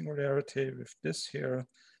logarithmic singularity with this here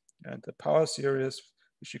and the power series,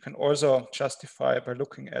 which you can also justify by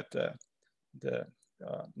looking at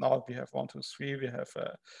now we have 1, 2, 3, we have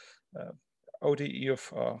a ODE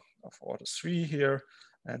of order 3 here,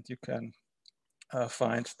 and you can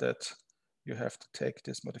find that you have to take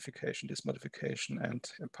this modification, and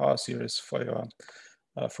a power series for your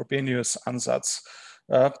Frobenius ansatz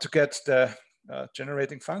to get the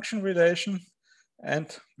generating function relation,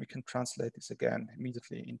 and we can translate this again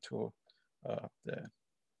immediately into the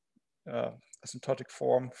asymptotic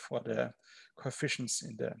form for the coefficients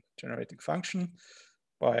in the generating function.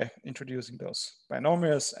 by introducing those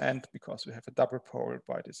binomials, and because we have a double pole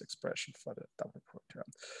by this expression for the double pole term.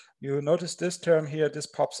 You notice this term here, this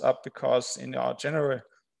pops up because in our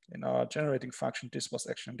generating function, this was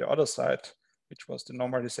actually on the other side, which was the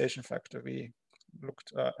normalization factor we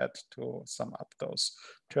looked at to sum up those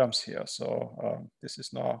terms here. So this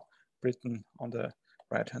is now written on the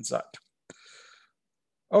right-hand side.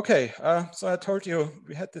 Okay, so I told you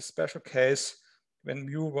we had this special case when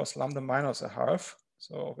mu was lambda minus a half.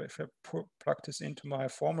 So if I plug this into my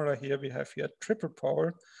formula here, we have here triple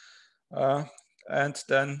power. And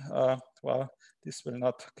then, well, this will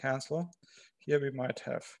not cancel. Here we might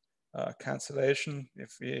have cancellation.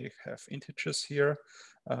 If we have integers here,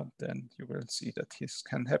 then you will see that this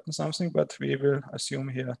can happen something, but we will assume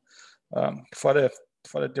here for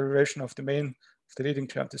the derivation of the main, of the leading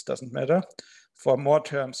term, this doesn't matter. For more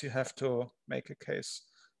terms, you have to make a case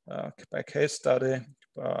by case study,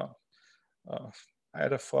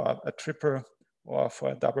 either for a triple or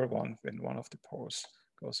for a double one when one of the poles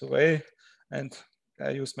goes away. And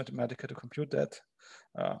I use Mathematica to compute that.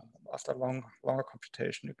 After longer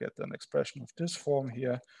computation, you get an expression of this form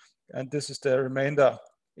here. And this is the remainder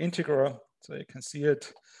integral, so you can see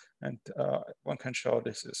it. And one can show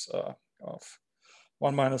this is of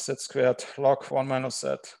 1 minus z squared log 1 minus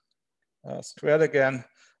z squared again.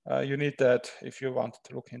 You need that if you want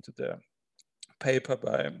to look into the paper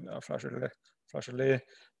by Flageolet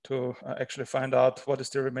to actually find out what is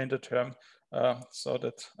the remainder term so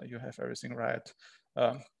that you have everything right.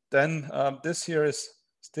 Then this here is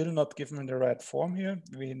still not given in the right form here.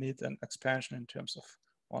 We need an expansion in terms of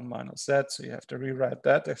 1 minus z, so you have to rewrite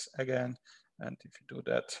that again. And if you do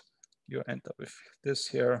that, you end up with this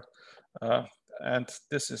here. And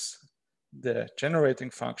this is the generating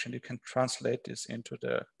function. You can translate this into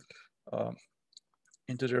the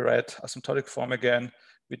right asymptotic form again,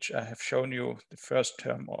 which I have shown you the first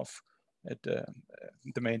term of at the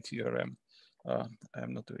main theorem.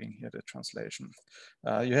 I'm not doing here the translation.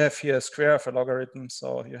 You have here a square of a logarithm,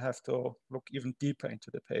 so you have to look even deeper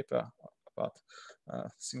into the paper about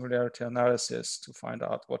singularity analysis to find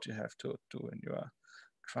out what you have to do in your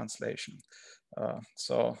translation.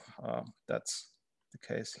 So that's the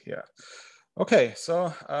case here. Okay,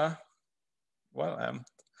 so well, I'm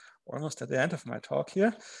almost at the end of my talk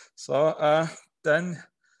here. So then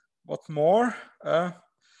what more?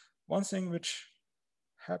 One thing which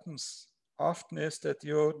happens often is that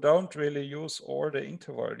you don't really use all the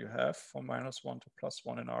interval you have from -1 to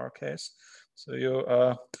 +1 in our case. So you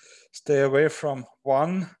stay away from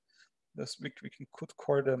 1. This we could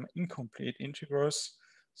call them incomplete integrals.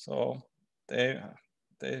 So they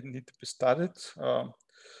need to be studied.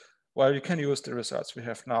 Well, you can use the results we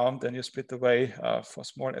have now, and then you split away for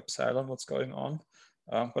small epsilon what's going on.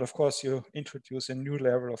 But of course, you introduce a new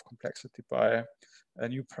level of complexity by a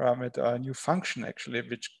new parameter, a new function actually,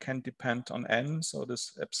 which can depend on n, so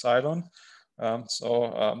this epsilon.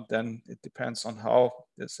 Then it depends on how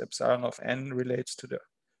this epsilon of n relates to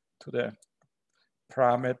the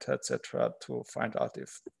parameter, etc., to find out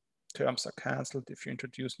if terms are cancelled, if you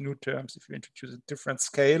introduce new terms, if you introduce a different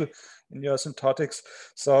scale in your asymptotics.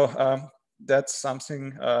 So that's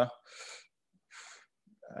something I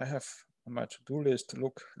have on my to-do list to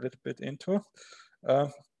look a little bit into.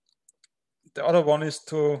 The other one is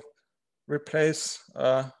to replace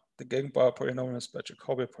the Gegenbauer polynomials by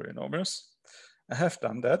Jacobi polynomials. I have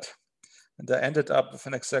done that, and I ended up with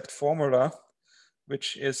an exact formula,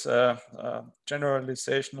 which is a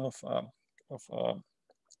generalization of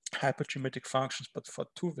hypergeometric functions, but for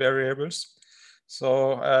 2 variables.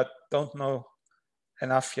 So I don't know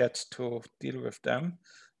enough yet to deal with them.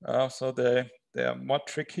 So they are more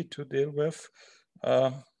tricky to deal with.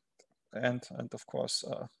 And of course,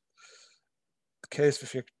 the case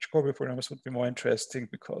with your Jacobi polynomials would be more interesting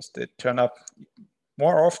because they turn up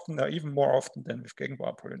more often, or even more often than with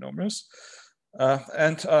Gegenbauer polynomials.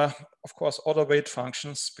 And of course, order weight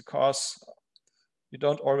functions, because you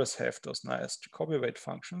don't always have those nice Jacobi weight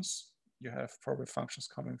functions. You have probably functions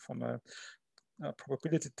coming from a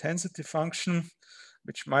probability density function,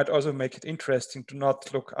 which might also make it interesting to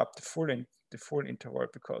not look up the full interval,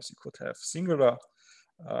 because you could have singular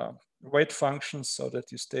weight functions so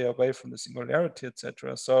that you stay away from the singularity,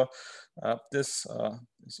 etc. So this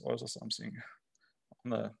is also something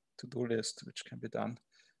on a to-do list which can be done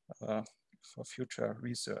for future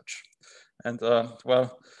research. And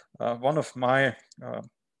well, one of my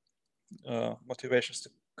motivations to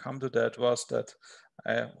come to that was that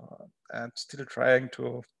I am still trying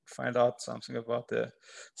to find out something about the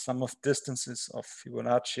sum of distances of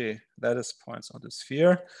Fibonacci lattice points on the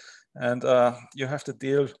sphere. And you have to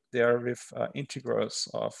deal there with integrals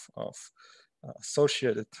of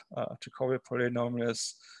associated Jacobi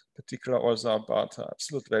polynomials, particularly also about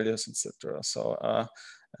absolute values, etc. So,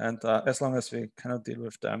 as long as we cannot deal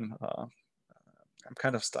with them, I'm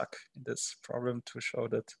kind of stuck in this problem to show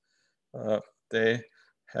that they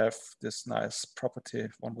have this nice property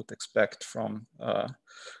one would expect from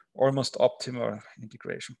almost optimal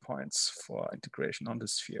integration points for integration on the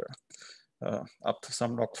sphere up to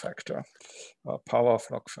some log factor, power of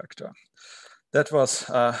log factor. That was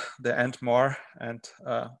the and more, and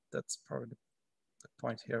that's probably the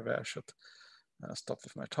point here where I should stop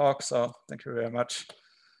with my talk. So thank you very much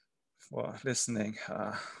for listening.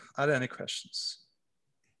 Are there any questions?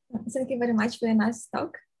 Thank you very much for a nice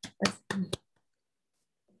talk.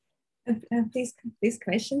 Please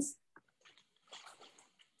questions.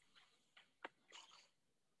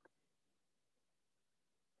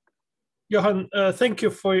 Johann, thank you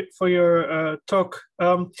for your talk.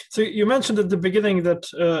 So you mentioned at the beginning that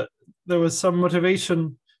there was some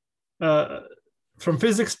motivation from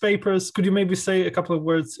physics papers. Could you maybe say a couple of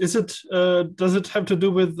words? Is it does it have to do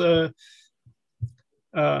with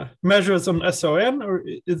measures on SON, or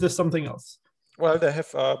is there something else? Well, they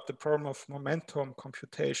have the problem of momentum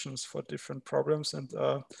computations for different problems, and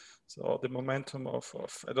so the momentum of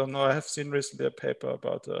I don't know. I have seen recently a paper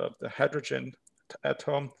about the hydrogen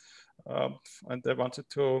atom. And they wanted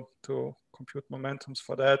to compute momentums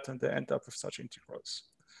for that, and they end up with such integrals.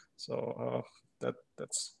 So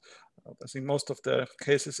that's I think most of the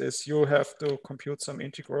cases is you have to compute some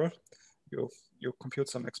integral, you compute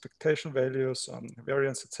some expectation values,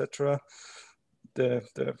 variance, etc. The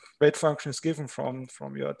weight function is given from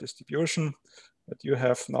your distribution, but you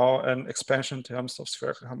have now an expansion in terms of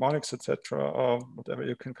spherical harmonics, etc., or whatever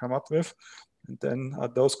you can come up with, and then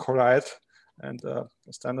those collide. And the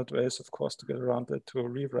standard way is, of course, to get around it to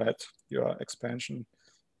rewrite your expansion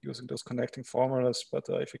using those connecting formulas. But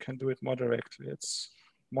if you can do it more directly, it's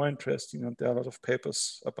more interesting. And there are a lot of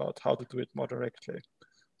papers about how to do it more directly.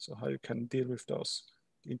 So how you can deal with those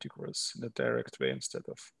integrals in a direct way instead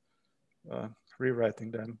of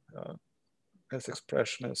rewriting them as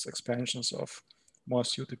expansions of more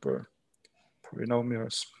suitable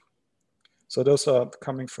polynomials. So those are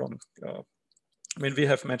coming from I mean, we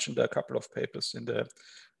have mentioned a couple of papers in the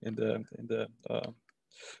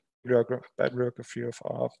bibliography of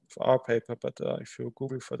our paper, but if you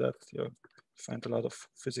Google for that, you find a lot of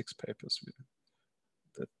physics papers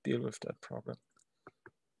that deal with that problem.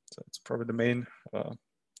 So it's probably the main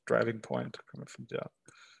driving point coming from there.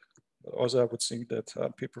 But also, I would think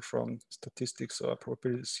that people from statistics or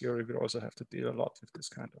probability theory will also have to deal a lot with this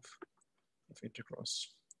kind of integrals.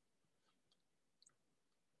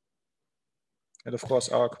 And of course,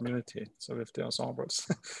 our community, so with the ensembles,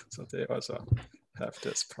 so they also have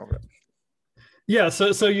this problem. Yeah,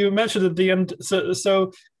 so you mentioned at the end,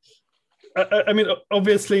 so I mean,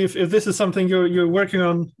 obviously, if this is something you're working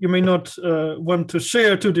on, you may not want to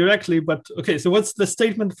share too directly, but okay, so what's the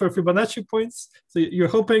statement for Fibonacci points? So you're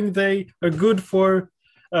hoping they are good for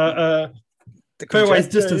pairwise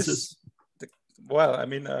distances. Well, I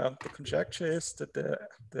mean, the conjecture is that the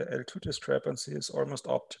L2 discrepancy is almost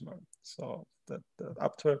optimal. So that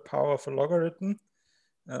up to a power of a logarithm,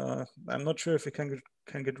 I'm not sure if we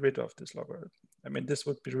can get rid of this logarithm. I mean, this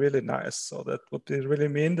would be really nice. So that would really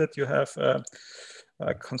mean that you have a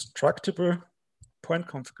constructible point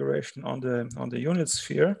configuration on the unit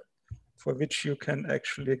sphere for which you can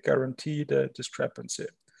actually guarantee the discrepancy.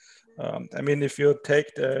 I mean, if you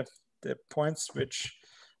take the points which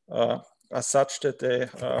are such that they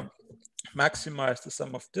maximize the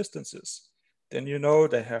sum of distances, then you know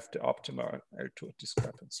they have the optimal L2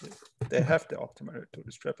 discrepancy. They have the optimal L2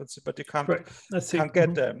 discrepancy, but you can't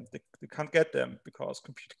get them. You can't get them because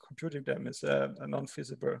computing them is a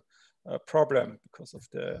non-feasible problem because of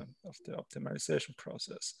the optimization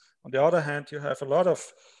process. On the other hand, you have a lot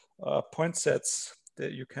of point sets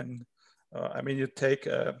that you can. I mean, you take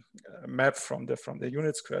a map from the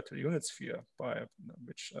unit square to the unit sphere,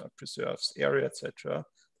 which preserves area, etc.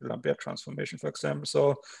 The Lambert transformation, for example.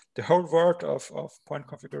 So the whole world of point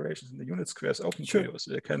configurations in the unit square is open to you.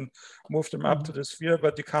 So you can move them up to the sphere,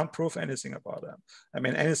 but you can't prove anything about them. I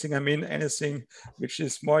mean anything which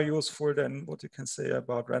is more useful than what you can say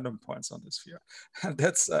about random points on the sphere. And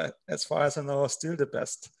that's, as far as I know, still the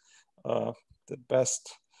best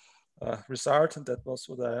result, and that was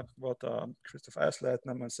what Christoph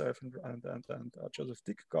Eisleitner, myself, and Joseph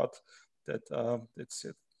Dick got. That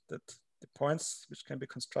that the points which can be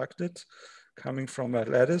constructed coming from a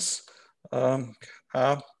lattice are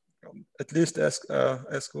at least as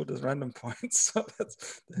good as random points. So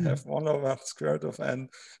they have 1 over square root of n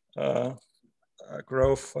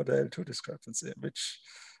growth for the L2 discrepancy, which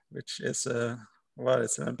which is well,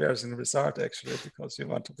 it's an embarrassing result actually, because you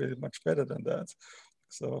want to be much better than that.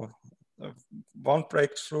 So one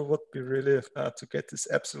breakthrough would be really to get this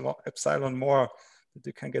epsilon more, that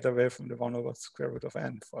you can get away from the 1 over square root of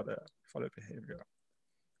n for the behavior.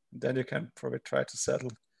 And then you can probably try to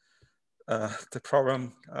settle the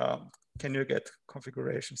problem. Can you get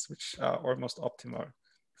configurations which are almost optimal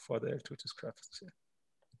for the L2 discrepancy?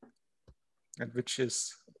 And which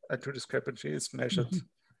is, L2 discrepancy is measured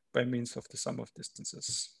by means of the sum of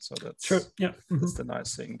distances. So that's, sure. Yeah. That's the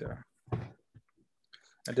nice thing there.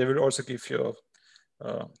 And they will also give you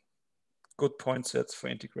good point sets for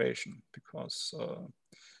integration, because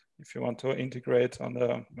if you want to integrate on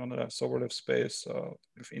a Sobolev space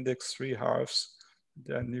with index 3 halves,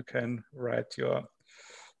 then you can write your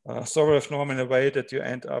Sobolev norm in a way that you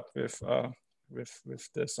end up with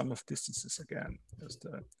the sum of distances again as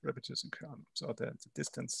the reproducing kernel. So the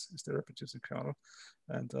distance is the reproducing kernel,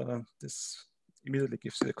 and this immediately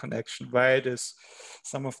gives you the connection why this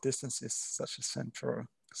sum of distance is such a central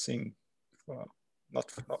thing for not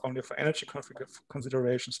only for energy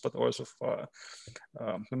considerations, but also for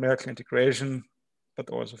numerical integration, but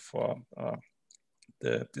also for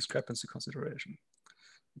the discrepancy consideration,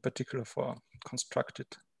 in particular for constructed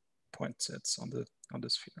point sets on the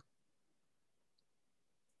sphere.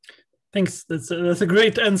 Thanks. That's a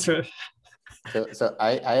great answer. So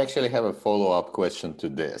I actually have a follow-up question to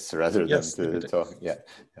this rather than to talk. Yeah.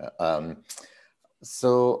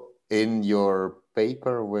 So in your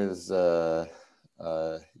paper with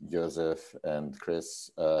Joseph and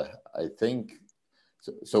Chris, I think,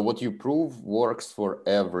 so what you prove works for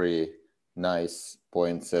every nice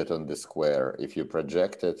point set on the square if you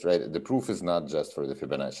project it, right? The proof is not just for the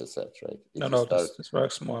Fibonacci set, right? This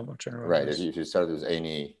works more general. Right, if you start with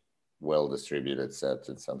any well-distributed set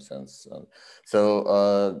in some sense.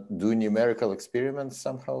 So do numerical experiments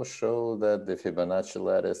somehow show that the Fibonacci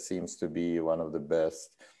lattice seems to be one of the best?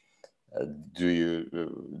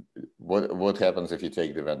 What happens if you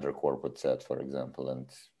take the van der Corput set, for example,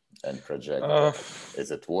 and project? Is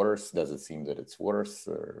it worse? Does it seem that it's worse?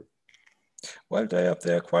 Or? Well, they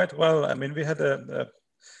are quite well. I mean, we had a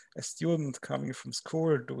student coming from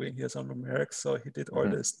school doing here some numerics, so he did all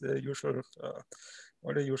this,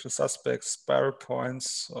 all the usual suspects, spiral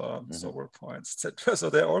points, Sobel points, etc. So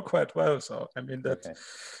they're all quite well. So I mean that,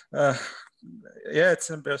 yeah, it's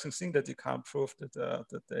an embarrassing thing that you can't prove that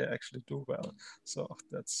that they actually do well. So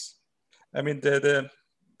that's, I mean,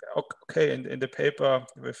 okay, in the paper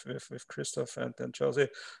with Christoph and Josie,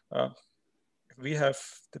 we have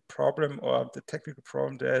the problem, or the technical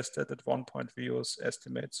problem there is that at one point we use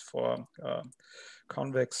estimates for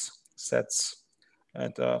convex sets,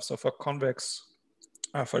 and so for convex.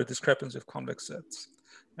 For the discrepancy of convex sets,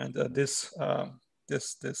 and this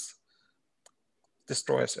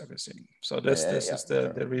destroys everything. So this is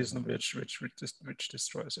the reason which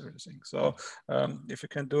destroys everything. So if you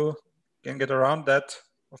can get around that,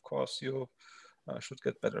 of course you should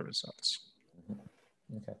get better results.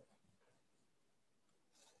 Okay.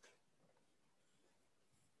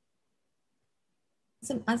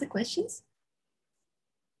 Some other questions?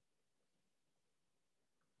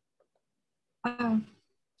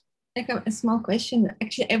 I have a small question.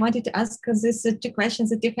 Actually, I wanted to ask these two questions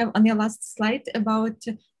that you have on your last slide about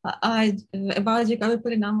Jacobi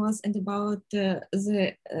polynomials and about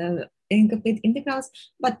the incomplete integrals.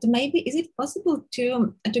 But maybe is it possible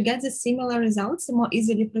to get the similar results more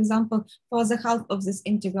easily? For example, for the half of this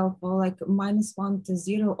integral, for like -1 to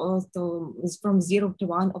 0, or from 0 to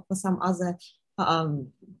 1, or for some other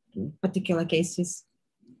particular cases?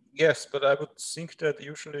 Yes, but I would think that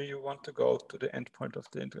usually you want to go to the endpoint of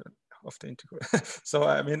the integral. So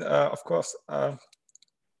I mean, of course,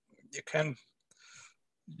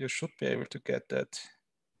 you should be able to get that.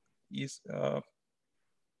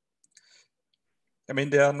 I mean,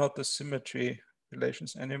 there are not the symmetry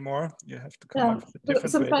relations anymore. You have to come up with a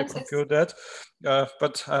different way to compute that.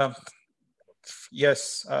 But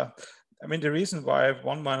yes, I mean, the reason why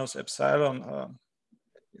 1 minus epsilon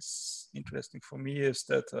is interesting for me is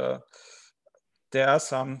that there are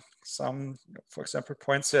some, for example,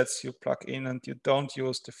 point sets you plug in and you don't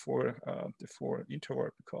use the full interval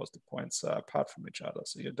because the points are apart from each other.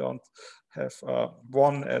 So you don't have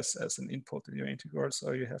one as an input in your integral.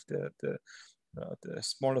 So you have the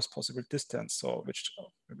smallest possible distance, so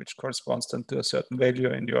which corresponds then to a certain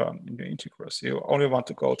value in your integral. So you only want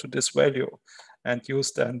to go to this value and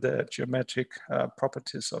use then the geometric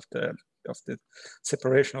properties of the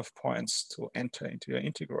separation of points to enter into your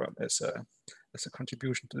integral as a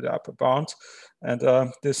contribution to the upper bound, and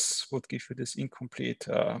this would give you this incomplete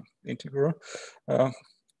integral.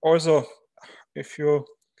 Also, if you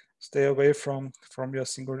stay away from your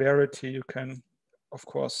singularity, you can, of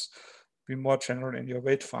course, be more general in your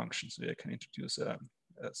weight function. So you can introduce a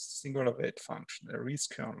singular weight function, a Rees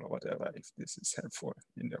kernel or whatever, if this is helpful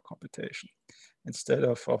in your computation, instead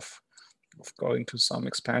of going to some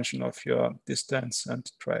expansion of your distance and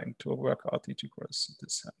trying to work out integrals in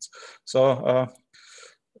this sense. So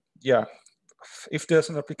yeah, if there's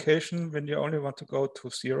an application when you only want to go to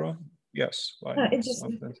 0, yes, why not?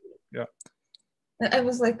 Yeah. I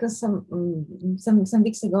was like some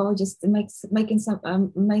weeks ago just making some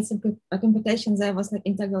computations. I was like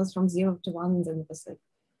integrals from 0 to 1, and then it was like.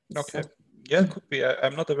 Okay, yeah, it could be.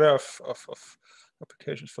 I'm not aware of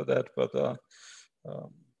applications for that, but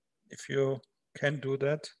if you can do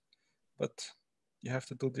that, but you have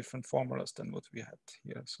to do different formulas than what we had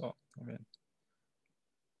here. So I mean,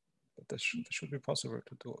 but that should be possible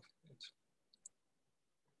to do it.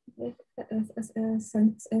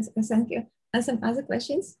 Thank you. And some other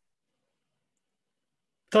questions?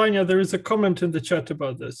 Tanya, there is a comment in the chat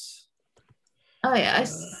about this. Oh yeah, I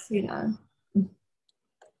see now.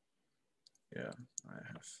 Yeah,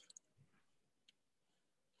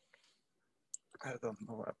 I don't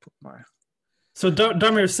know where I put my. So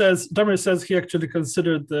Damir says he actually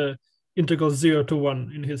considered the integral 0 to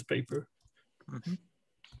 1 in his paper. Mm-hmm.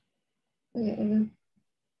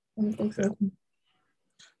 Okay.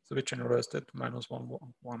 So we generalized it -1,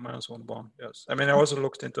 1, -1. Yes, I mean I also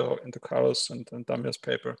looked into Carlos and Damir's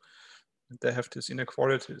paper, and they have these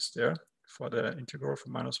inequalities there for the integral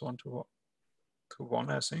from -1 to 1,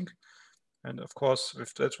 I think. And of course,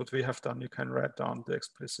 if that's what we have done, you can write down the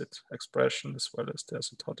explicit expression as well as the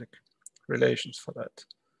asymptotic relations for that.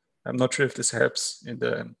 I'm not sure if this helps in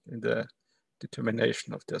the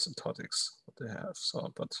determination of the asymptotics what they have.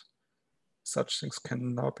 So, but such things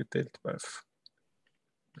can now be dealt with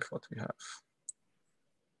what we have.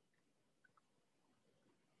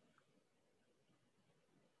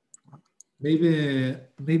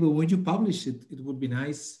 Maybe when you publish it, it would be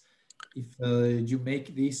nice if you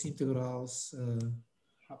make these integrals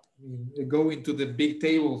go into the big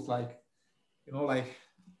tables, like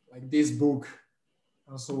like this book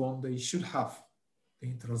and so on. They should have the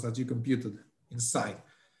integrals that you computed inside.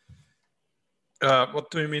 What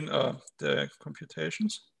do you mean, the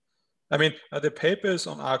computations? I mean, the paper is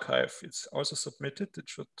on arXiv. It's also submitted. It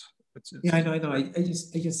should. Yeah, I know. I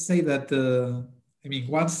just say that. I mean,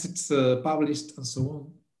 once it's published and so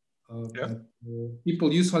on, yeah. that,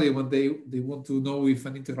 people usually, when they want to know if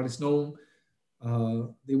an integral is known,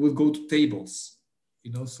 they will go to tables.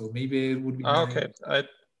 So maybe it would be nice. Okay, I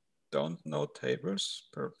don't know tables.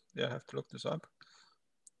 Yeah, I have to look this up.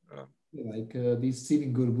 Like this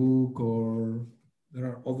Sillinger book, or there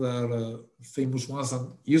are other famous ones.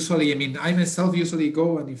 And usually, I mean, I myself usually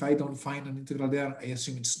go, and if I don't find an integral there, I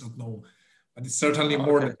assume it's not known. But it's certainly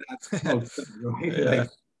more than that. Right? Yeah.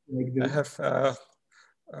 like I have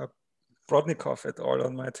Brodnikov et al.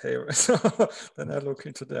 On my table. So then I look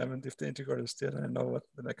into them, and if the integral is there, then I know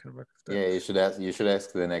then I can work with them. Yeah, you should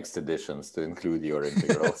ask the next editions to include your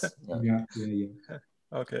integrals. Yeah.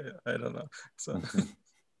 Okay, I don't know. So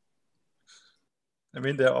I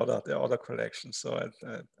mean, there are other collections. So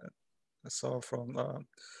I saw from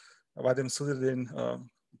Vadim Sudilin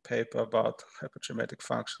paper about hypergeometric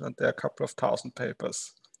function, and there are a couple of thousand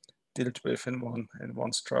papers dealt with in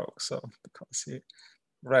one stroke. So because he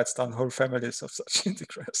writes down whole families of such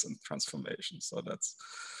integrals and transformations. So that's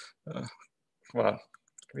well,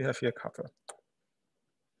 we have here a couple.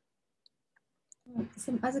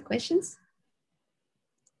 Some other questions?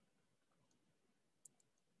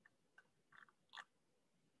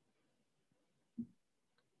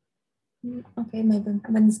 Okay, maybe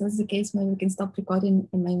when this was the case, maybe we can stop recording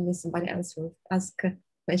and maybe somebody else will ask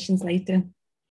questions later.